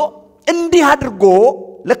ዝቅ ብሎ እንዲህ አድርጎ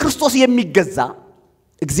ለክርስቶስ የሚገዛ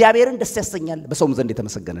እግዚአብሔርን ደስ ያሰኛል በሰውም ዘንድ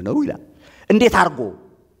የተመሰገነ ነው ይላል እንዴት አድርጎ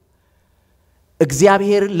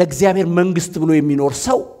እግዚአብሔር ለእግዚአብሔር መንግስት ብሎ የሚኖር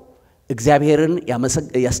ሰው እግዚአብሔርን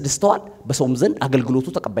ያስደስተዋል በሰውም ዘንድ አገልግሎቱ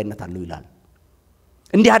ተቀባይነት አለው ይላል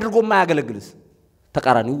እንዲህ አድርጎ ማያገለግልስ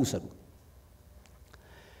ተቃራኒው ውሰዱ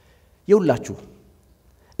ይውላችሁ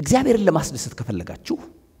እግዚአብሔርን ለማስደሰት ከፈለጋችሁ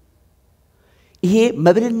ይሄ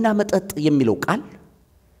መብልና መጠጥ የሚለው ቃል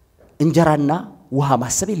እንጀራና ውሃ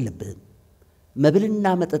ማሰብ የለብህም መብልና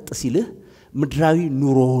መጠጥ ሲልህ ምድራዊ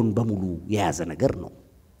ኑሮን በሙሉ የያዘ ነገር ነው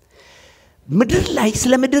ምድር ላይ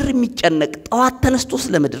ስለ ምድር የሚጨነቅ ጧት ተነስቶ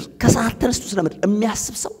ስለ ምድር ከሰዓት ተነስቶ ስለ ምድር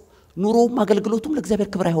የሚያስብ ሰው ኑሮውም አገልግሎቱም ለእግዚአብሔር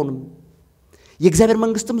ክብር አይሆንም የእግዚአብሔር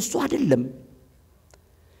መንግስትም እሱ አይደለም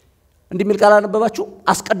እንዲሚል ቃል አነበባችሁ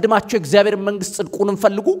አስቀድማችሁ የእግዚአብሔር መንግስት ጽድቁንም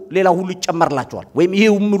ፈልጉ ሌላ ሁሉ ይጨመርላችኋል ወይም ይሄ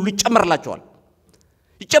ሁሉ ይጨመርላችኋል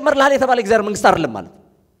ይጨመርላል የተባለ እግዚአብሔር መንግስት አይደለም ማለት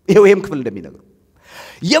ይሄም ክፍል እንደሚነግረው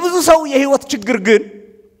የብዙ ሰው የህይወት ችግር ግን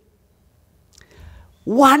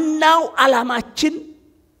ዋናው ዓላማችን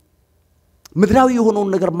ምድራዊ የሆነውን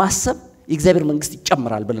ነገር ማሰብ የእግዚአብሔር መንግስት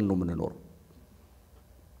ይጨመራል ብለን ነው የምንኖረው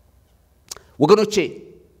ወገኖቼ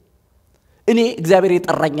እኔ እግዚአብሔር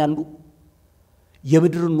የጠራኝ አንዱ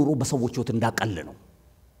የምድር ኑሮ በሰዎች ህይወት እንዳቀል ነው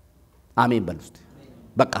አሜን በሉት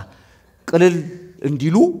በቃ ቅልል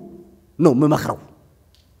እንዲሉ ነው መመክረው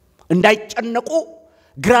እንዳይጨነቁ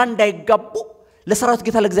ግራ እንዳይጋቡ ለሰራዊት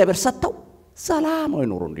ጌታ ለእግዚአብሔር ሰጥተው ሰላማዊ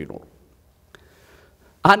ኑሮ እንዲኖሩ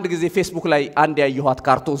አንድ ጊዜ ፌስቡክ ላይ አንድ ያየኋት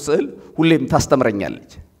ካርቶን ስዕል ሁሌም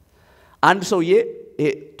ታስተምረኛለች አንድ ሰውዬ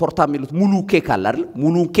ቶርታ የሚሉት ሙሉ ኬክ አለ አይደል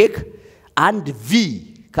ሙሉ ኬክ አንድ ቪ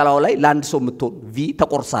ከላው ላይ ለአንድ ሰው የምትሆን ቪ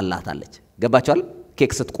ተቆርሳላታለች ገባችኋል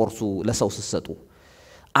ኬክ ስትቆርሱ ለሰው ስትሰጡ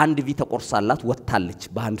አንድ ቪ ተቆርሳላት ወጣለች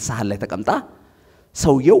በአንድ ሳህን ላይ ተቀምጣ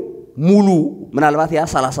ሰውየው ሙሉ ምናልባት ያ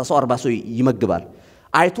 30 ሰው 40 ሰው ይመግባል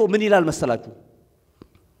አይቶ ምን ይላል መሰላችሁ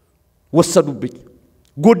ወሰዱብኝ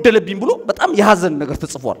ጎደለብኝ ብሎ በጣም ያዘን ነገር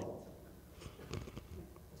ተጽፏል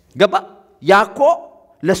ገባ ያኮ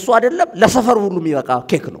ለሱ አይደለም ለሰፈር ሁሉ የሚበቃ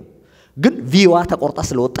ኬክ ነው ግን ቪዋ ተቆርጣ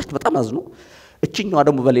ስለወጣች በጣም አዝኖ እቺኛው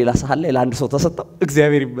ደግሞ በሌላ ሳህን ላይ ለአንድ ሰው ተሰጠው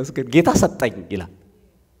እግዚአብሔር ይመስገን ጌታ ሰጠኝ ይላል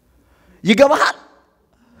ይገባሃል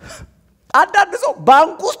አንዳንድ ሰው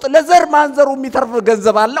ባንክ ውስጥ ለዘር ማንዘሩ የሚተርፍ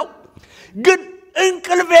ገንዘብ አለው ግን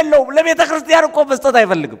እንቅልፍ የለውም ለቤተ ክርስቲያን እኮ መስጠት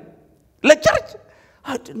አይፈልግም ለቸርች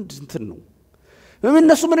እንትን ነው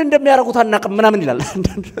እነሱ ምን እንደሚያደርጉት አናውቅም ምናምን ይላል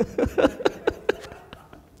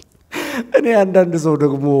እኔ አንዳንድ ሰው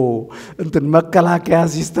ደግሞ እንትን መከላከያ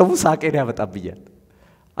ሲስተሙ ሳቄን ያመጣብኛል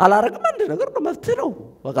አላረግም አንድ ነገር ነው መፍትሄ ነው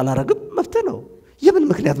በቃ አላረግም መፍትሄ ነው የምን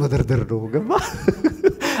ምክንያት መደርደር ነው ገባ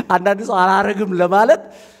አንዳንድ ሰው አላረግም ለማለት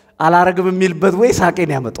አላረግም የሚልበት ወይ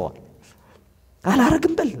ሳቄን ያመጣዋል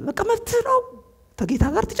አላረግም በል በቃ መፍትሄ ነው ተጌታ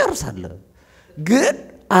ጋር ትጨርሳለህ ግን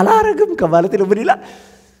አላረግም ከማለት ነው ምን ይላል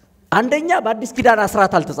አንደኛ በአዲስ ኪዳን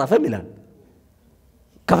አስራት አልተጻፈም ይላል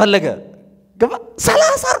ከፈለገ ገባ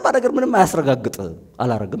 30-40 ነገር ምንም አያስረጋግጥ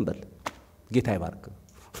አላረግም በል ጌታ ይባርክ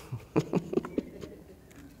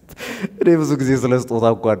እኔ ብዙ ጊዜ ስለስጦታ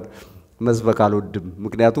እንኳን መስበክ አልወድም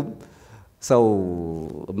ምክንያቱም ሰው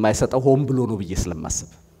የማይሰጠው ሆም ብሎ ነው ብዬ ስለማስብ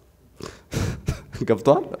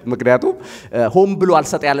ገብቷል ምክንያቱም ሆም ብሎ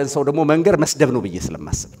አልሰጠ ያለን ሰው ደግሞ መንገር መስደብ ነው ብዬ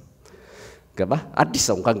ስለማስብ ገባ አዲስ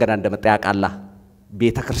ሰው እንኳን ገና እንደመጣ ያቃላ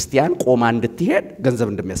ቤተ ክርስቲያን ቆማ እንድትሄድ ገንዘብ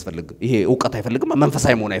እንደሚያስፈልግ ይሄ ዕውቀት አይፈልግም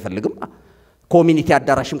መንፈሳዊ መሆን አይፈልግም ኮሚኒቲ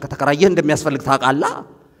አዳራሽም ከተከራየ እንደሚያስፈልግ ታቃላ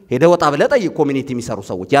ሄደ ወጣ ብለ ጠይቅ ኮሚኒቲ የሚሰሩ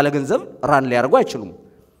ሰዎች ያለ ገንዘብ ራን ሊያርጉ አይችሉም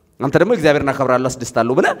አንተ ደግሞ እግዚአብሔርና ከብራላ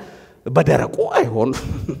አስደስታለሁ ብለ በደረቁ አይሆን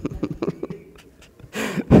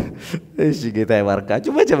እሺ ጌታ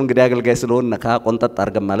ይባርካችሁ መቼም እንግዲህ አገልጋይ ስለሆነ ቆንጠጥ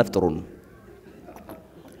አርገም ማለፍ ጥሩ ነው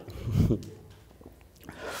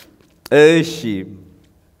እሺ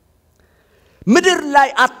ምድር ላይ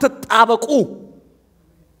አትጣበቁ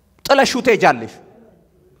ጥለሹ ትሄጃለሽ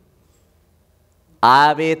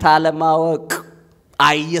አቤት አለማወቅ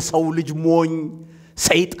አየሰው ልጅ ሞኝ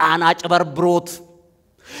ሰይጣን አጭበርብሮት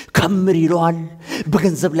ከምር ይለዋል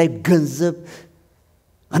በገንዘብ ላይ ገንዘብ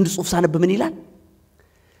አንድ ጽሑፍ ሳነብ ምን ይላል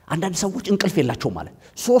አንዳንድ ሰዎች እንቅልፍ የላቸው ማለት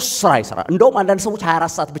 3 ስራ ይሰራ እንደውም አንዳንድ ሰዎች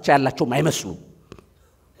 24 ሰዓት ብቻ ያላቸው አይመስሉ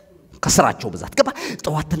ከስራቸው ብዛት ገባ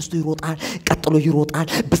ጠዋት ተነስቶ ይሮጣል ቀጥሎ ይሮጣል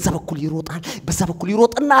በዛ በኩል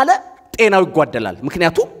ይሮጥና አለ ጤናው ይጓደላል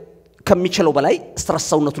ምክንያቱም ከሚችለው በላይ ስትረስ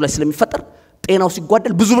ሰውነቱ ላይ ስለሚፈጠር ጤናው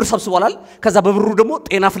ሲጓደል ብዙ ብር ሰብስቧል ከዛ በብሩ ደግሞ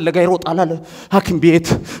ጤና ፍለጋ ይሮጣል አለ ሐኪም ቤት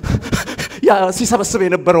ያ ሲሰበስብ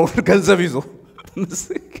የነበረው ገንዘብ ይዞ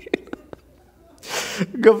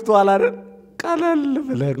ገብቷል አይደል ቃላል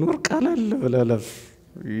ብለህ ኑር ቃላል ብለህ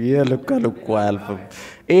የልከልኩ አልፈም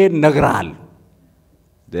ነግራል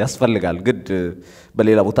ያስፈልጋል ግድ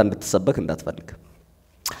በሌላ ቦታ እንድትሰበክ እንዳትፈልግ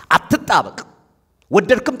አትጣበቅ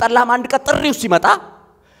ወደድክም ጠላም አንድ ቀን ጥሪው ሲመጣ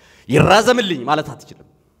ይራዘምልኝ ማለት አትችልም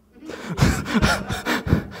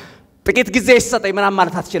ጥቂት ጊዜ ይሰጠኝ ምናምን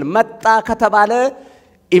ማለት አትችልም መጣ ከተባለ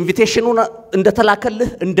ኢንቪቴሽኑን እንደተላከልህ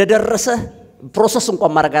እንደደረሰ ፕሮሰስ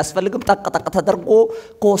እንኳን ማድረግ ያስፈልግም ተቀጠቀ ተደርጎ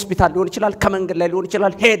ከሆስፒታል ሊሆን ይችላል ከመንገድ ላይ ሊሆን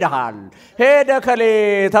ይችላል ሄደ ከሌ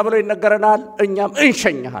ተብሎ ይነገረናል እኛም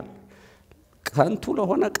እንሸኛሃል ከንቱ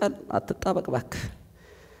ለሆነ ቀን አትጣበቅ ባክ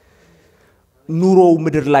ኑሮው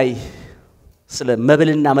ምድር ላይ ስለ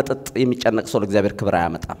መብልና መጠጥ የሚጨነቅ ሰው ለእግዚአብሔር ክብር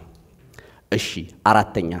አያመጣም እሺ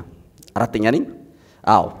አራተኛ ነኝ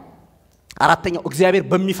አዎ አራተኛው እግዚአብሔር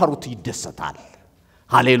በሚፈሩት ይደሰታል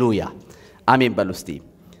ሃሌሉያ አሜን በሉ እስቲ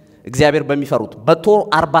እግዚአብሔር በሚፈሩት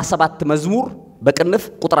 147 መዝሙር በቅንፍ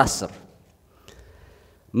ቁጥር 10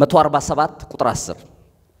 147 ቁጥር 10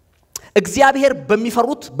 እግዚአብሔር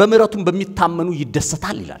በሚፈሩት በምህረቱም በሚታመኑ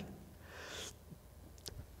ይደሰታል ይላል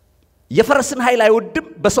የፈረስን ኃይል አይወድም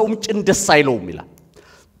በሰውም ጭን ደስ አይለውም ይላል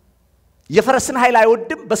የፈረስን ኃይል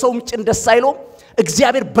አይወድም በሰውም ጭን ደስ አይለውም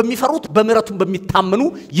እግዚአብሔር በሚፈሩት በምህረቱም በሚታመኑ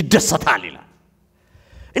ይደሰታል ይላል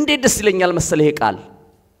እንዴት ደስ ይለኛል መሰለ ይሄ ቃል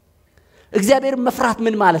እግዚአብሔር መፍራት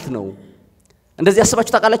ምን ማለት ነው እንደዚህ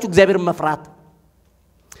ያስባችሁ ታውቃላችሁ እግዚአብሔር መፍራት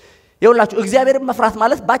ይኸውላችሁ እግዚአብሔር መፍራት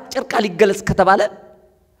ማለት ባጭር ቃል ይገለጽ ከተባለ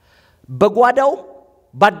በጓዳው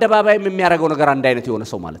በአደባባይም የሚያደርገው ነገር አንድ አይነት የሆነ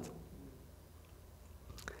ሰው ማለት ነው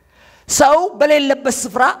ሰው በሌለበት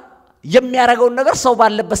ስፍራ የሚያደርገው ነገር ሰው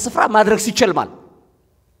ባለበት ስፍራ ማድረግ ሲችል ማለት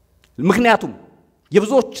ምክንያቱም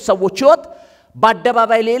የብዙዎች ሰዎች ህይወት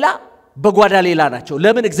በአደባባይ ሌላ በጓዳ ሌላ ናቸው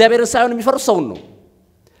ለምን እግዚአብሔርን ሳይሆን የሚፈሩት ሰውን ነው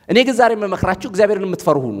እኔ ግን ዛሬ መመክራችሁ እግዚአብሔርን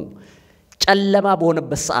የምትፈሩ ሁኑ ጨለማ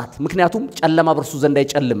በሆነበት ሰዓት ምክንያቱም ጨለማ በርሱ ዘንድ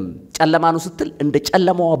አይጨልም ጨለማ ነው ስትል እንደ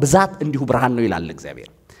ጨለማው ብዛት እንዲሁ ብርሃን ነው ይላል እግዚአብሔር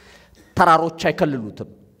ተራሮች አይከልሉትም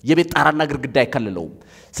የቤት ጣራና ግድግዳ አይከልለውም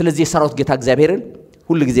ስለዚህ የሰራዊት ጌታ እግዚአብሔርን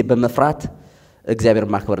ሁሉ ጊዜ በመፍራት እግዚአብሔር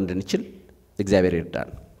ማክበር እንድንችል እግዚአብሔር ይርዳን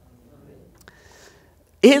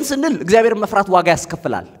ይሄን ስንል እግዚአብሔር መፍራት ዋጋ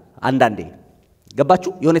ያስከፍላል አንዳንዴ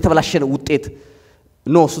ገባችሁ የሆነ የተበላሸነ ውጤት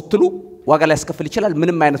ነው ስትሉ ዋጋ ላይ ያስከፍል ይችላል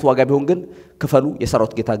ምንም አይነት ዋጋ ቢሆን ግን ክፈሉ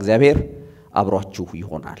የሰራዊት ጌታ እግዚአብሔር አብሯችሁ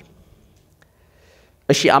ይሆናል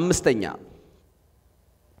እሺ አምስተኛ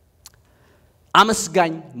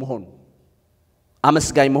አመስጋኝ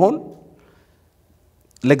መሆን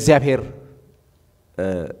ለእግዚአብሔር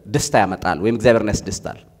ደስታ ያመጣል ወይም እግዚአብሔርን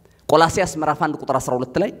ያስደስታል ቆላስይስ ምዕራፍ 1 ቁጥር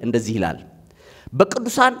 12 ላይ እንደዚህ ይላል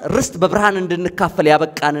በቅዱሳን ርስት በብርሃን እንድንካፈል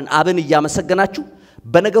ያበቃንን አብን እያመሰገናችሁ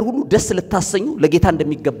በነገር ሁሉ ደስ ልታሰኙ ለጌታ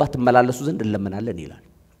እንደሚገባ ተመላለሱ ዘንድ እንለምናለን ይላል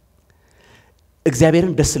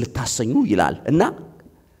እግዚአብሔርን ደስ ልታሰኙ ይላል እና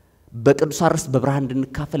በቅዱሳን ርስት በብርሃን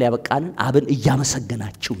እንድንካፈል ያበቃንን አብን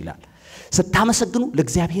እያመሰገናችሁ ይላል ስታመሰግኑ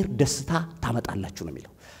ለእግዚአብሔር ደስታ ታመጣላችሁ ነው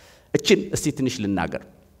የሚለው እቺን እስቲ ትንሽ ልናገር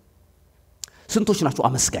ስንቶች ናቸው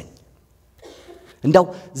አመስጋኝ እንዳው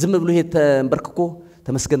ዝም ብሎ ይሄ ተንበርክኮ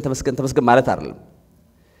ተመስገን ማለት አይደለም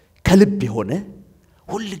ከልብ የሆነ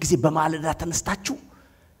ሁሉ ጊዜ በማለዳ ተነስታችሁ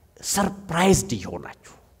ሰርፕራይዝድ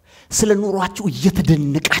ይሆናችሁ ስለ ኑሯችሁ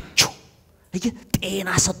እየተደነቃችሁ ጤና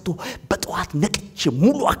ሰጥቶ በጠዋት ነቅቼ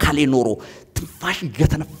ሙሉ አካሌ ኖሮ ትንፋሽ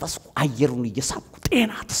እየተነፈስኩ አየሩን እየሳብኩ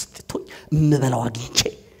ጤና ተሰጥቶኝ እምበላው አግኝቼ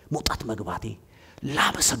መውጣት መግባቴ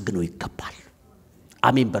ላመሰግነው ይገባል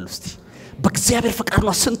አሜን በሉ እስቲ በእግዚአብሔር ፈቃድ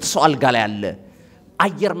ነው ስንት ሰው አልጋ ላይ ያለ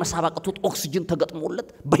አየር መሳባቀቱት ኦክሲጅን ተገጥሞለት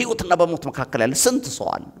በህይወትና በሞት መካከል ያለ ስንት ሰው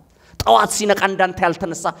አለ ጠዋት ሲነቃ እንዳንተ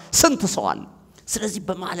ያልተነሳ ስንት ሰው አለ ስለዚህ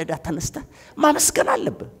በማለዳ ተነስተ ማመስገን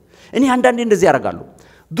አለበት እኔ አንዳንዴ እንደዚህ ያደርጋለሁ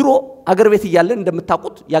ድሮ አገር ቤት ይያለን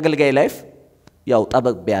እንደምታውቁት ያገልጋይ ላይፍ ያው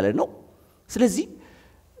ጠበብ ያለ ነው ስለዚህ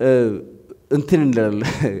እንትን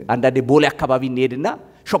አንዳንዴ ቦሌ አካባቢ እንሄድና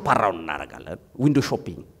ሾፕ አራውን እናረጋለን ዊንዶ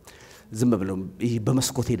ሾፒንግ ዝም ብለው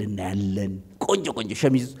በመስኮት ሄደና ያለን ቆንጆ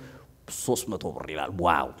ሸሚዝ 300 ብር ይላል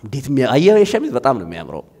ዋው እንዴት አየው የሸሚዝ በጣም ነው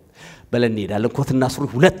የሚያምረው በለን ሄዳለን ኮትና ሱሪ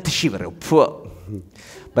 2000 ብር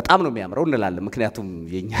በጣም ነው የሚያምረው እንላለን ምክንያቱም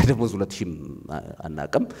የኛ ደሞዝ 2000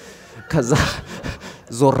 አናቀም ከዛ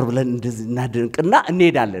ዞር ብለን እንደዚህ እናድንቅና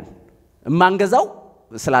እንሄዳለን ማንገዛው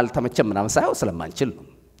ስላልተመቸም ምናምን ሳይው ስለማንችል ነው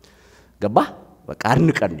ገባ በቃ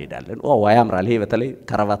አንቀን እንሄዳለን ዋው ያምራል ይሄ በተለይ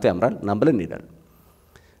ከራባቱ ያምራል እናም ብለን እንሄዳለን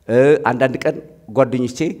አንዳንድ ቀን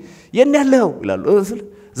ጓደኞቼ የኔ ያለው ይላሉ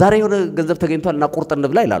ዛሬ የሆነ ገንዘብ ተገኝቷልና ቁርጥ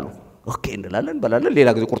እንብላ ይላሉ ኦኬ እንላለን በላለን ሌላ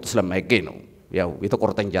ጊዜ ቁርጥ ስለማይገኝ ነው ያው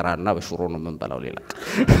የተቆረጠ እንጀራና በሽሮ ነው መንበላው ሌላ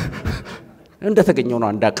እንደተገኘው ነው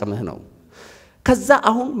አንዳቅምህ ነው ከዛ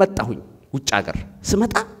አሁን መጣሁኝ ውጭ ሀገር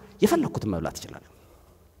ስመጣ የፈለኩት መብላት ይችላል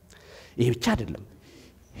ይሄ ብቻ አይደለም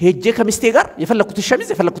ሄጄ ከሚስቴ ጋር የፈለኩት ሸሚዝ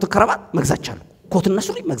የፈለኩት ከረባት መግዛቻለሁ ኮትና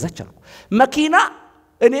ሱሪ መግዛቻለሁ መኪና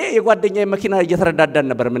እኔ የጓደኛዬ መኪና እየተረዳዳን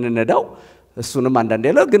ነበር ምን እንደው እሱንም አንዳንዴ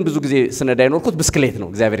ያለው ግን ብዙ ጊዜ ስነዳ ይኖርኩት ብስክሌት ነው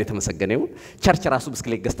እግዚአብሔር የተመሰገነ ይሁን ቸርች ራሱ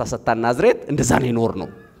ብስክሌት ገዝታ ሰጣና ናዝሬት እንደዛ ነው ይኖር ነው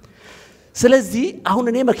ስለዚህ አሁን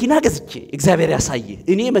እኔ መኪና ገዝቼ እግዚአብሔር ያሳየ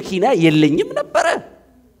እኔ መኪና የለኝም ነበር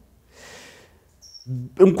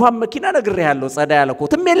እንኳን መኪና ነግሬ ያለው ጸዳ ያለ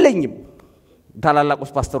ኮትም የለኝም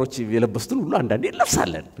ታላላቆች ፓስተሮች የለበሱትን ሁሉ አንዳንዴ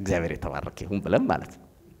ለብሳለን እግዚአብሔር የተባረከ ይሁን ብለን ማለት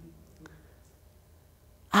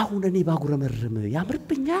አሁን እኔ ባጉረመርም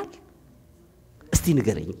ያምርብኛል እስቲ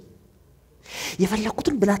ንገረኝ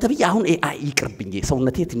የፈለኩትን ብላ ተብዬ አሁን ይቅርብኝ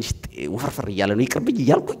ሰውነቴ ትንሽ ወፈርፈር ይያለ ነው ይቅርብኝ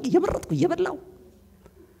ይያልኩኝ እየመረጥኩ እየበላው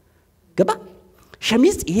ገባ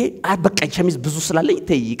ሸሚዝ ይሄ አበቃኝ ሸሚዝ ብዙ ስላለኝ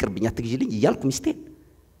ተይ ይቅርብኝ አትግዢልኝ ይያልኩ ሚስቴ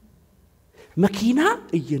መኪና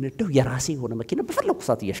እየነደው የራሴ ሆነ መኪና በፈለኩ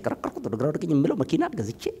ሰዓት እያሽከረከርኩት ወደ ግራ ወደ ቀኝ ምለው መኪና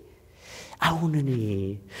ገዝቼ አሁን እኔ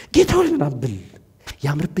ጌታው ልናብል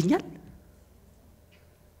ያምርብኛል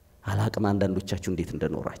አላቅም አንዳንዶቻችሁ እንዴት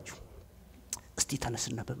እንደኖራችሁ እስቲ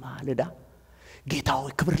ተነስና በማለዳ ጌታው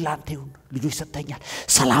ክብር ላንተ ይሁን ልጆች ሰተኛል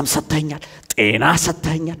ሰላም ሰተኛል ጤና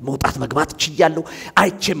ሰተኛል መውጣት መግባት ይችላልው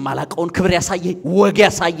አይቼም ማላቀውን ክብር ያሳየኝ ወግ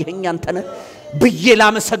ያሳየኝ አንተነ ብዬ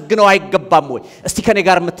ላመሰግነው አይገባም ወይ እስቲ ከኔ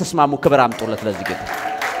ጋር የምትስማሙ ክብር አምጡለት ለዚህ ጌታ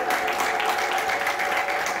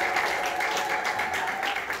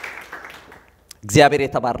እግዚአብሔር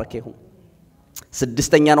የተባረከ ይሁን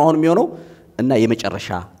ስድስተኛ ነው አሁን የሚሆነው እና የመጨረሻ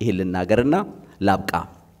ይሄን ልናገርና ላብቃ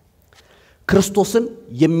ክርስቶስን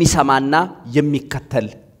የሚሰማና የሚከተል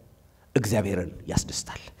እግዚአብሔርን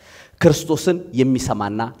ያስደስታል ክርስቶስን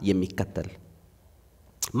የሚሰማና የሚከተል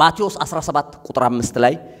ማቴዎስ 17 ቁጥር 5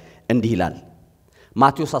 ላይ እንዲህ ይላል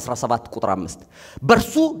ማቴዎስ 17 ቁጥር 5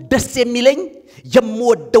 በርሱ ደስ የሚለኝ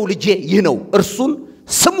የምወደው ልጄ ይህ ነው እርሱን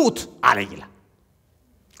ስሙት አለ ይላል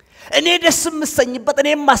እኔ ደስ የምሰኝበት እኔ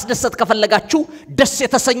ማስደሰት ከፈለጋችሁ ደስ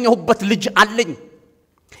የተሰኘሁበት ልጅ አለኝ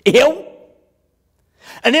ይሄው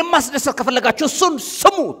እኔ ማስደሰት ከፈለጋችሁ እሱን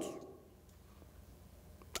ስሙት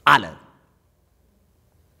አለ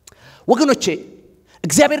ወገኖቼ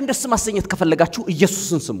እግዚአብሔርን ደስ ማሰኘት ከፈለጋችሁ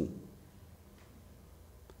ኢየሱስን ስሙ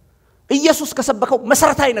ኢየሱስ ከሰበከው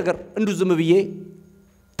መሰረታዊ ነገር እንዱ ዝም ብዬ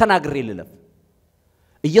ተናግሬ ልለፍ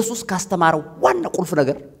ኢየሱስ ካስተማረው ዋና ቁልፍ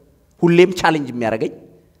ነገር ሁሌም ቻሌንጅ የሚያደርገኝ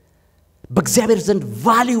በእግዚአብሔር ዘንድ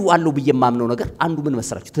ቫልዩ አለው ብዬ ማምነው ነገር አንዱ ምን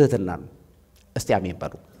መሰራችሁ ትህትና ነው እስቲ አሜን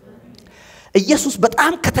በሉ ኢየሱስ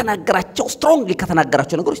በጣም ከተናገራቸው ስትሮንግሊ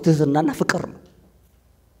ከተናገራቸው ነገሮች ትህትናና ፍቅር ነው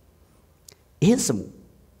ይሄን ስሙ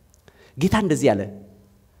ጌታ እንደዚህ ያለ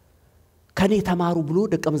ከኔ ተማሩ ብሎ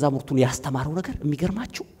ደቀ መዛሙርቱን ያስተማረው ነገር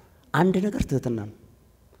የሚገርማችሁ አንድ ነገር ትህትና ነው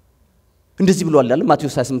እንደዚህ ብሎ አለ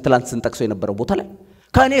ማቴዎስ 28 ትላንት ስንጠቅሰው የነበረው ቦታ ላይ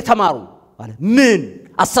ከኔ ተማሩ አለ ምን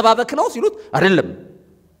አሰባበክ ነው ሲሉት አይደለም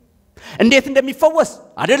እንዴት እንደሚፈወስ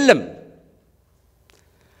አይደለም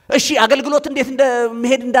እሺ አገልግሎት እንዴት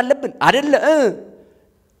እንደመሄድ እንዳለብን አይደለ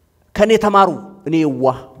ከኔ ተማሩ እኔ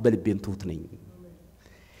የዋህ በልቤም ትሁት ነኝ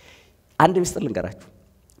አንድ ምስጢር ልንገራችሁ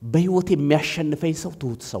በህይወት የሚያሸንፈኝ ሰው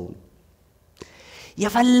ትሁት ሰው ነው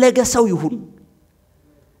የፈለገ ሰው ይሁን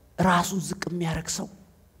ራሱን ዝቅ የሚያረግ ሰው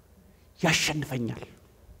ያሸንፈኛል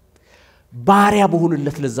ባሪያ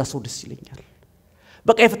በሆነለት ለዛ ሰው ደስ ይለኛል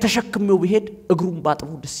በቃ ተሸክሜው በሄድ እግሩን ባጥሩ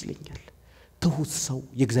ደስ ይለኛል ትሁት ሰው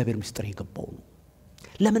የእግዚአብሔር ምስጢር የገባው ነው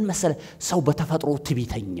ለምን መሰለ ሰው በተፈጥሮ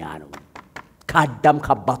ትዕቢተኛ ነው ከአዳም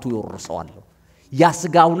ከአባቱ ይወርሰዋል ያ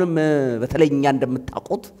ስጋውንም በተለይኛ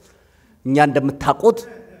እንደምታቆት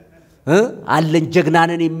አለን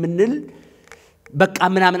ጀግናነን የምንል በቃ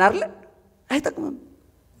ምናምን አይደል አይጠቅምም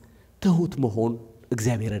ትሁት መሆን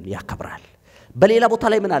እግዚአብሔርን ያከብራል በሌላ ቦታ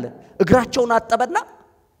ላይ ምን አለ እግራቸውን አጠበና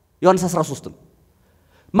ዮሐንስ 13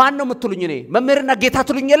 ማን ነው የምትሉኝ እኔ መምህርና ጌታ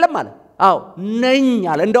ትሉኝ የለም አለ አዎ ነኝ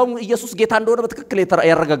አለ እንደውም ኢየሱስ ጌታ እንደሆነ በትክክል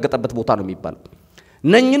ያረጋገጠበት ቦታ ነው የሚባለው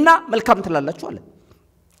ነኝና መልካም ትላላችሁ አለ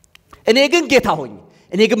እኔ ግን ጌታ ሆኝ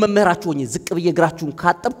እኔ ግን መምህራችሁ ሆኝ ዝቅ ብዬ እግራችሁን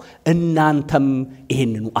ካጠብኩ እናንተም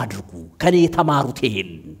ይሄንኑ አድርጉ ከኔ ተማሩት ይሄን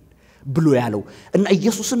ብሎ ያለው እና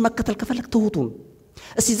ኢየሱስን መከተል ከፈለክ ትሁቱን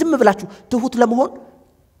እስቲ ዝም ብላችሁ ትሁት ለመሆን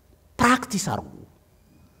ፕራክቲስ አርጉ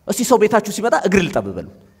እስቲ ሰው ቤታችሁ ሲመጣ እግር ልጠብ በሉ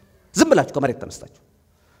ዝም ብላችሁ ከመሬት ተነስታችሁ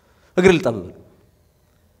እግር ልጠብ በሉ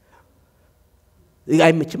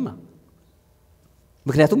አይመችማ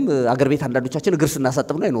ምክንያቱም አገር ቤት አንዳንዶቻችን እግር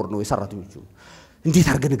ስናሳጥብ ነው አይኖር ነው የሰራተኞቹ እንዴት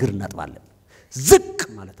አርገን እግር እናጥባለን ዝቅ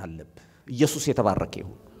ማለት አለበት ኢየሱስ የተባረከ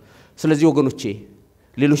ይሁን ስለዚህ ወገኖቼ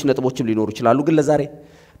ሌሎች ነጥቦችም ሊኖሩ ይችላሉ ግን ለዛሬ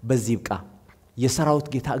በዚህ በቃ የሰራዊት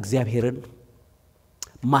ጌታ እግዚአብሔርን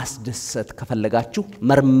ማስደሰት ከፈለጋችሁ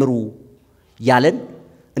መርምሩ ያለን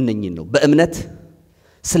እነኚህን ነው በእምነት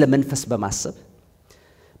ስለ መንፈስ በማሰብ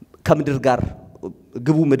ከምድር ጋር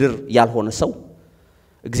ግቡ ምድር ያልሆነ ሰው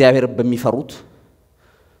እግዚአብሔር በሚፈሩት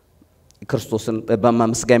ክርስቶስን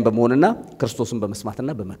በማመስገን በመሆንና ክርስቶስን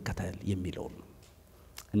በመስማትና በመከተል የሚለው ነው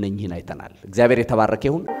እነኚህን አይተናል እግዚአብሔር የተባረከ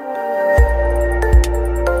ይሁን